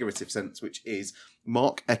a figurative sense, which is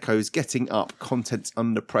Mark Echo's Getting Up, Content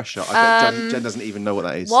Under Pressure. I bet Jen doesn't even know what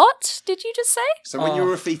that is. What did you just say? So when you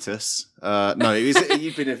were a fetus, no,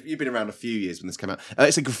 you've been around a few years when this came out.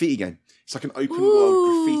 It's a graffiti game. It's like an open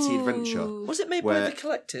world graffiti adventure. Was it made by the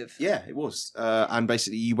Collective? Yeah, it was. And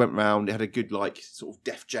basically, you went round. It had a good like sort of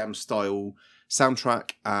Def Jam style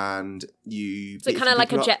soundtrack, and you. So kind of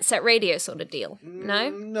like a Jet Set Radio sort of deal. No.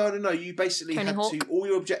 No. You basically Tony had Hawk? to. All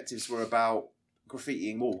your objectives were about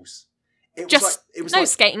graffitiing walls. It was no like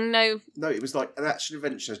skating, no. No, it was like an action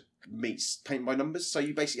adventure meets paint by numbers. So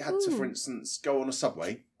you basically had to, for instance, go on a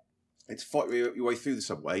subway. You had to fight your way through the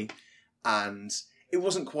subway, and it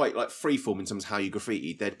wasn't quite like freeform in terms of how you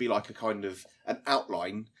graffitied. There'd be like a kind of an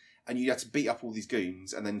outline, and you had to beat up all these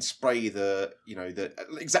goons and then spray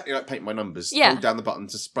exactly like paint by numbers. Yeah. Hold down the button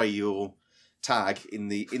to spray your tag in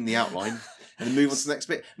the outline, and then move on to the next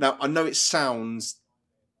bit. Now I know it sounds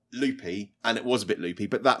loopy, and it was a bit loopy,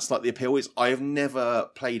 but that's like the appeal is I have never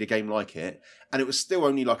played a game like it, and it was still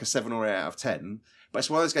only like a 7 or 8 out of 10, but it's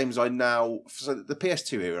one of those games so the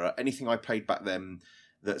PS2 era, anything I played back then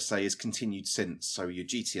that say has continued since, so your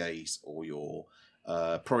GTAs or your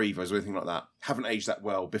Pro Evos or anything like that, haven't aged that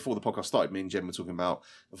well. Before the podcast started, me and Jen were talking about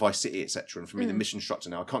Vice City, etc., and for me the mission structure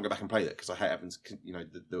now, I can't go back and play that because I hate having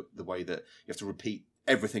to, the way that you have to repeat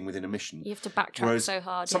everything within a mission. You have to backtrack. Whereas so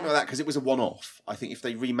hard. Something like that, because it was a one-off. I think if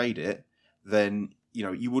they remade it, then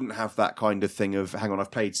you wouldn't have that kind of thing of, hang on, I've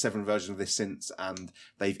played 7 versions of this since, and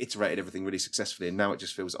they've iterated everything really successfully, and now it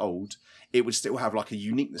just feels old. It would still have like a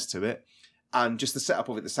uniqueness to it, and just the setup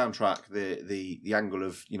of it, the soundtrack, the angle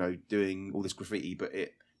of doing all this graffiti, but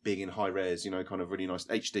it being in high res, kind of really nice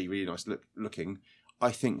HD, really nice looking. I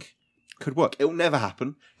think could work. It'll never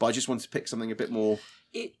happen, but I just wanted to pick something a bit more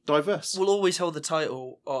diverse. Will always hold the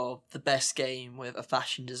title of the best game with a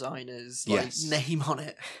fashion designer's name on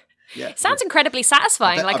it. Yeah, Sounds incredibly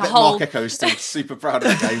satisfying, I bet whole. Mark Echo is still super proud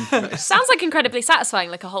of the game. Sounds like incredibly satisfying,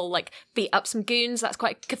 like a whole beat up some goons. That's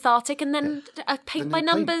quite cathartic, and then paint by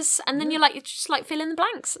numbers, and then you're just fill in the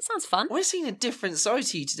blanks. It sounds fun. We're seeing a different side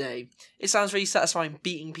to you today. It sounds really satisfying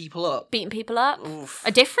beating people up. Oof.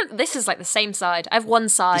 This is like the same side. I have one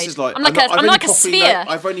side. This is like, I'm like a sphere.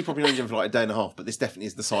 I've only probably known Jen for like a day and a half, but this definitely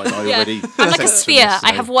is the side I already. I'm like a sphere.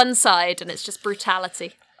 I have one side, and it's just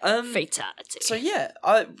brutality. Fatality. So yeah,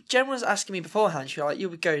 Jen was asking me beforehand. She was like, "You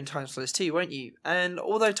would go in Time Splitters 2, won't you?" And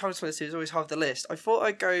although Time Splitters 2 is always half the list, I thought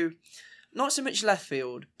I'd go not so much left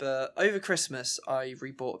field, but over Christmas I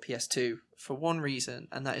rebought a PS2 for one reason,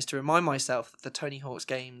 and that is to remind myself that the Tony Hawk's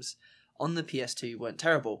games on the PS2 weren't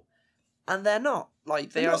terrible, and they're not.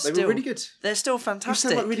 Like they were really good. They're still You fantastic.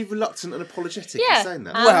 sound like really reluctant and apologetic Yeah, in saying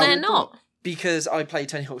that. and they're not. Because I played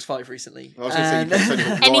Tony Hawk's 5 recently. I was going to say you played Tony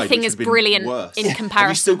Hawk Ride, Anything which is would have been brilliant worse. in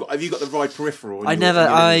comparison. Have you got the Ride peripheral?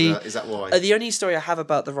 Is that why? The only story I have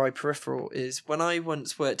about the Ride peripheral is when I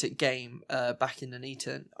once worked at Game back in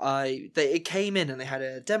Nuneaton, it came in and they had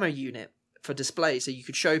a demo unit for display, so you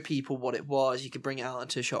could show people what it was, you could bring it out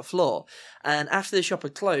onto a shop floor. And after the shop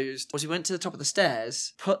had closed, we went to the top of the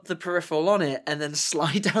stairs, put the peripheral on it, and then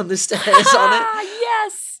slide down the stairs on it.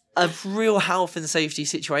 Yes! A real health and safety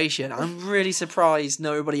situation. I'm really surprised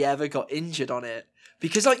nobody ever got injured on it.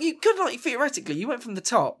 Because you could theoretically, you went from the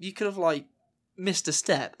top, you could have missed a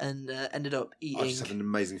step and ended up eating. I just have an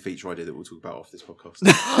amazing feature idea that we'll talk about off this podcast.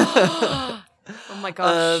 Oh my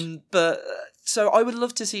gosh. But so I would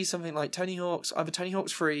love to see something like Tony Hawk's, either Tony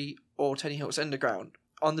Hawk's 3 or Tony Hawk's Underground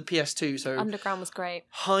on the PS2. So Underground was great.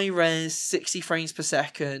 High res, 60 frames per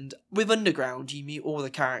second. With Underground, you meet all the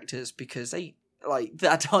characters because they Like,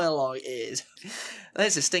 that dialogue is...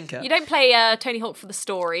 That's a stinker. You don't play Tony Hawk for the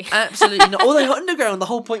story. Absolutely not. Although Underground, the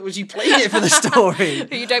whole point was you played it for the story.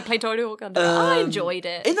 You don't play Tony Hawk Underground. I enjoyed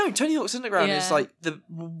it. No, Tony Hawk's Underground is like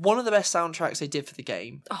one of the best soundtracks they did for the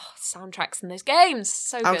game. Oh, soundtracks in those games.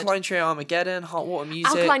 So good. Alkaline Trio, Armageddon, Hot Water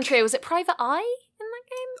Music. Alkaline Trio, was it Private Eye in that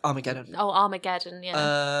game? Armageddon. Oh, Armageddon,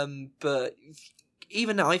 yeah. But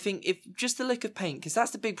even now, I think if just the lick of paint, because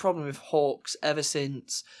that's the big problem with Hawks ever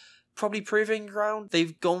since probably Proving Ground.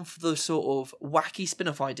 They've gone for the sort of wacky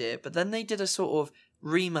spin-off idea, but then they did a sort of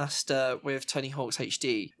remaster with Tony Hawk's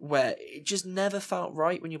HD where it just never felt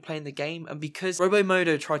right when you're playing the game, and because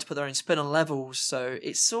Robomodo tried to put their own spin on levels, so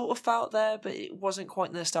it sort of felt there, but it wasn't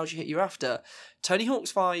quite the nostalgia hit you're after. Tony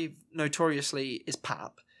Hawk's 5 notoriously is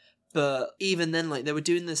pap, but even then, like, they were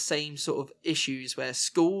doing the same sort of issues where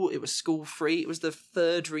it was school free. It was the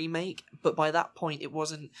 3rd remake, but by that point it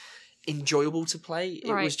wasn't enjoyable to play.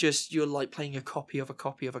 It was just, you're like playing a copy of a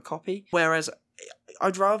copy of a copy. Whereas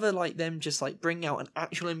I'd rather like them just like bring out an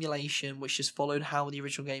actual emulation which just followed how the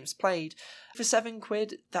original games played. For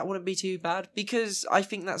 £7, that wouldn't be too bad, because I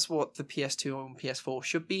think that's what the PS2 and PS4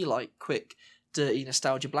 should be like, quick, dirty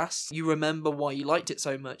nostalgia blasts. You remember why you liked it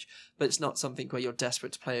so much, but it's not something where you're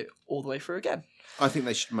desperate to play it all the way through again. I think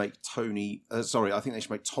they should make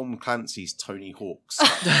Tom Clancy's Tony Hawks,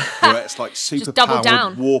 where it's like super-powered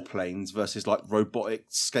warplanes versus like robotic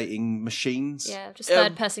skating machines. Yeah, just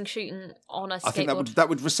third-person shooting on a skateboard. I think that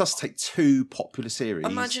would resuscitate 2 popular series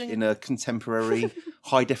in a contemporary,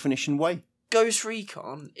 high-definition way. Ghost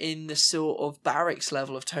Recon in the sort of barracks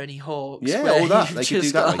level of Tony Hawk's. Yeah, all that. They could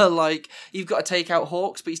do that. Like, you've got to take out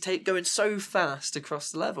Hawks, but he's going so fast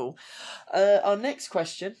across the level. Our next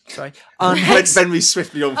question... Sorry. Ben me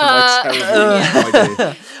swiftly on for my terrible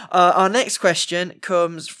idea. Our next question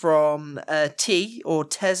comes from T, or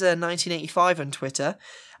Teza1985 on Twitter.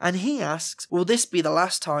 And he asks, will this be the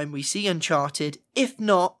last time we see Uncharted? If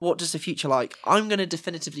not, what does the future like? I'm going to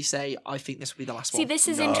definitively say I think this will be the last one. See, this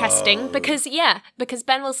is interesting because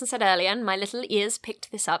Ben Wilson said earlier, and my little ears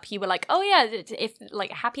picked this up, you were like, oh yeah, if like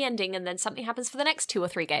a happy ending and then something happens for the next 2 or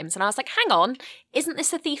 3 games. And I was like, hang on, isn't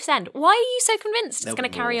this a Thief's End? Why are you so convinced it's going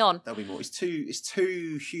to carry on? There'll be more. It's too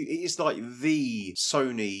huge. It is like the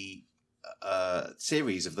Sony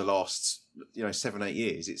series of the last 7-8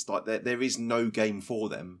 years. It's like there is no game for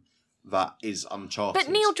them that is Uncharted.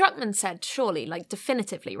 But Neil Druckmann said, surely, like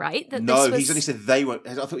definitively, right? That he's only said they won't.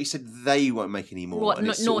 I thought he said they won't make any more. What, and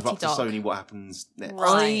it's Naughty sort of up Dog? to Sony what happens next.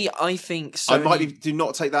 Right. I think Sony... do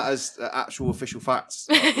not take that as actual official facts.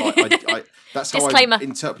 That's how Disclaimer. I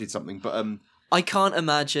interpreted something. But I can't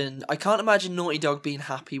imagine Naughty Dog being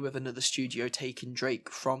happy with another studio taking Drake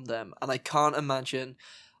from them, and I can't imagine.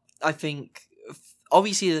 I think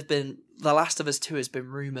obviously The Last of Us 2 has been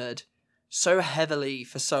rumoured so heavily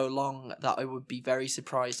for so long that I would be very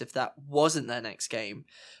surprised if that wasn't their next game.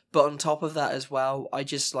 But on top of that as well, I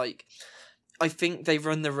think they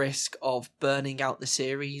run the risk of burning out the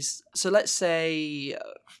series. So let's say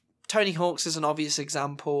Tony Hawk's is an obvious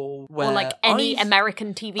example. Or like any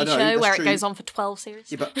American TV show where it goes on for 12 series.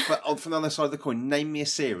 Yeah, but from the other side of the coin, name me a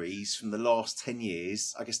series from the last 10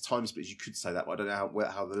 years. I guess Time Splitters, you could say that, but I don't know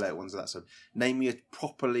how the later ones are that. So name me a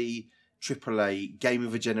properly AAA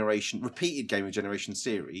repeated Game of Generation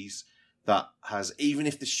series that has, even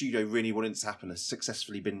if the studio really wanted it to happen, has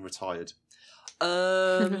successfully been retired.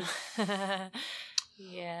 Yeah.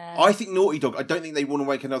 I think Naughty Dog, I don't think they want to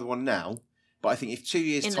make another one now. But I think if 2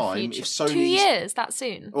 years' time, if Sony... 2 years? That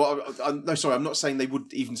soon? Well, no, sorry, I'm not saying they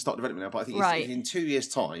would even start development now, but I think if in 2 years'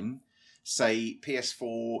 time, say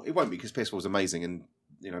PS4... It won't be, because PS4 is amazing and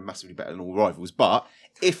massively better than all rivals. But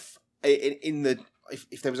if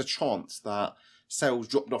there was a chance that sales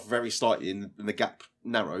dropped off very slightly and the gap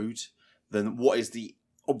narrowed, then what is the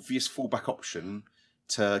obvious fallback option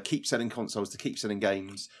to keep selling consoles, to keep selling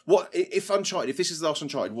games? If this is the last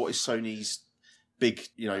Uncharted, what is Sony's big,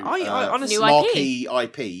 honestly, marquee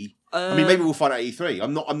IP? I mean, maybe we'll find out at E3.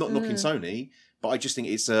 I'm not knocking Sony, but I just think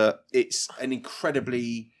it's an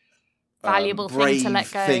incredibly valuable brave thing to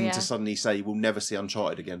let go. To suddenly say we'll never see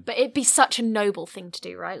Uncharted again. But it'd be such a noble thing to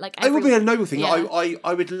do, right? Like it would be a noble thing. Yeah.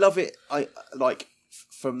 I would love it.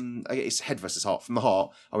 It's head versus heart. From the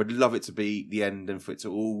heart, I would love it to be the end and for it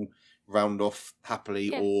to all round off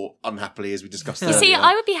happily or unhappily, as we discussed earlier. See,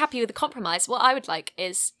 I would be happy with a compromise. What I would like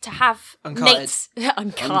is to have Uncharted. Nate's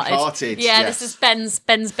Uncharted. Uncharted, yeah, yes. This is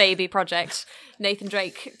Ben's baby project. Nathan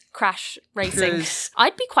Drake Crash Racing. 'Cause-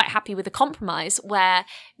 I'd be quite happy with a compromise where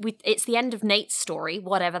it's the end of Nate's story,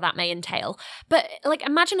 whatever that may entail. But like,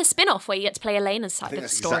 imagine a spin-off where you get to play Elena's I side think of the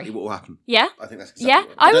that's story. exactly what will happen. Yeah? I think that's exactly Yeah, what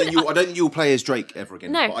will happen. I I don't think you'll play as Drake ever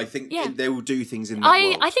again. No, But I think yeah. they will do things in that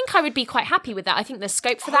world. I think I would be quite happy with that. I think there's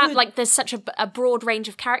scope for I that. would- Like, there's such a broad range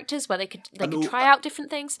of characters where they could try out different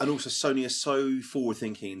things. And also, Sony is so forward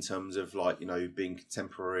thinking in terms of being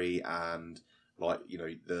contemporary and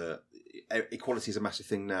the equality is a massive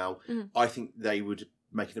thing now. I think they would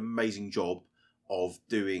make an amazing job of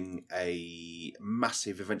doing a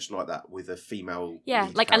massive adventure like that with a female. Yeah,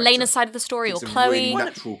 lead like character. Elena's side of the story, It's or a Chloe. really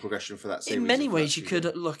natural progression for that series. In many of ways, you actually-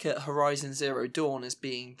 could look at Horizon Zero Dawn as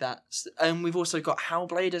being that, and we've also got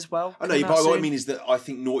Hellblade as well. I know, coming but out what I soon. mean is that I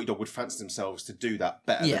think Naughty Dog would fancy themselves to do that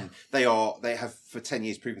better Yeah. than they are. They have for 10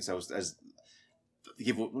 years proven themselves as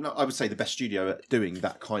I would say the best studio at doing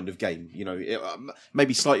that kind of game.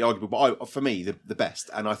 Maybe slightly arguable, but for me the best.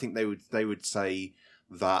 And I think they would say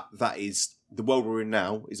that is the world we're in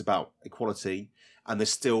now is about equality. And there's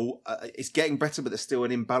still it's getting better, but there's still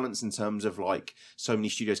an imbalance in terms of like so many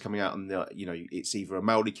studios coming out, and it's either a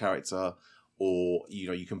male lead character or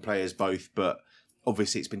you can play as both, but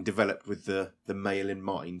obviously it's been developed with the male in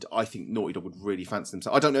mind. I think Naughty Dog would really fancy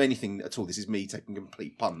themselves. I don't know anything at all. This is me taking a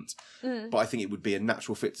complete punt, but I think it would be a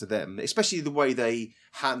natural fit to them, especially the way they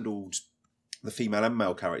handled the female and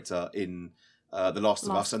male character in The Last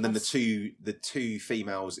of Us, and then the two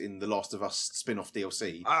females in The Last of Us spin-off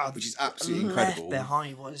DLC, which is absolutely incredible. Left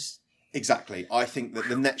Behind was Exactly. I think that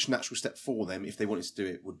the next natural step for them, if they wanted to do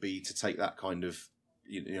it, would be to take that kind of,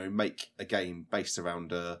 make a game based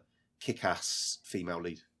around a kick-ass female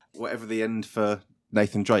lead. Whatever the end for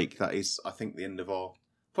Nathan Drake, that is, I think, the end of our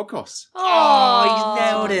podcast. Oh, he's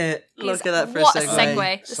nailed it. Look at that for what a a segue.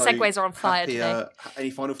 segue. The segues are on fire today. Any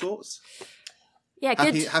final thoughts? Yeah,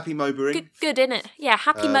 good. Happy mobering. Good, innit? Yeah,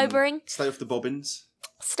 happy mobering. Stay off the bobbins.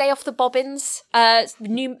 Stay off the bobbins.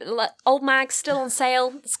 New old mag still on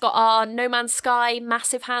sale. It's got our No Man's Sky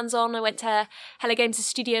massive hands on. I went to Hello Games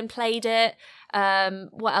Studio and played it.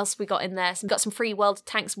 What else we got in there? So we got some free World of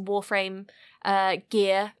Tanks and Warframe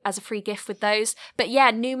gear as a free gift with those. But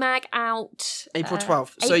yeah, new mag out April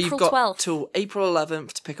 12th. So you've April got 12th. till April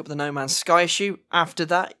 11th to pick up the No Man's Sky issue. After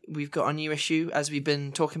that, we've got a new issue, as we've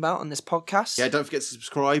been talking about on this podcast. Yeah, don't forget to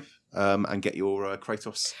subscribe and get your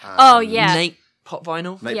Kratos. And Oh, yeah. Nate Pop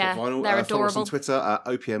Vinyl. Nate Yeah, Vinyl. they're Follow us on adorable. Twitter at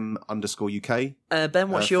OPM_UK. Ben,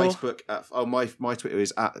 what's your... Facebook at my Twitter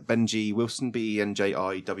is at Benji Wilson,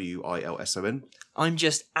 BenjiWilson. I'm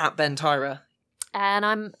just at Ben Tyra. And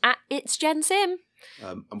I'm at It's Jen Sim.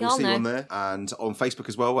 And we'll Y'all see you know. on there. And on Facebook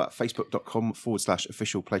as well at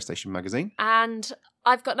facebook.com/official PlayStation Magazine. And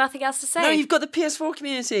I've got nothing else to say. No, you've got the PS4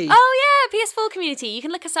 community. Oh yeah, PS4 community. You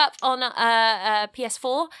can look us up on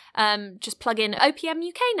PS4. Just plug in OPM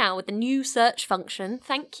UK now with the new search function.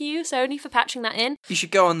 Thank you, Sony, for patching that in. You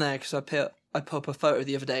should go on there because I put up a photo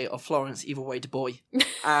the other day of Florence Evil Way Du Bois.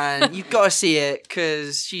 And you've got to see it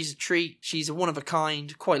because she's a treat. She's a one of a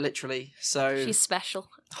kind, quite literally. So She's special.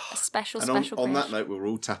 A special, And special on that creation. note, we're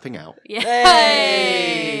all tapping out. Yay!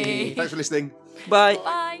 Hey! Thanks for listening. bye.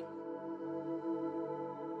 Bye.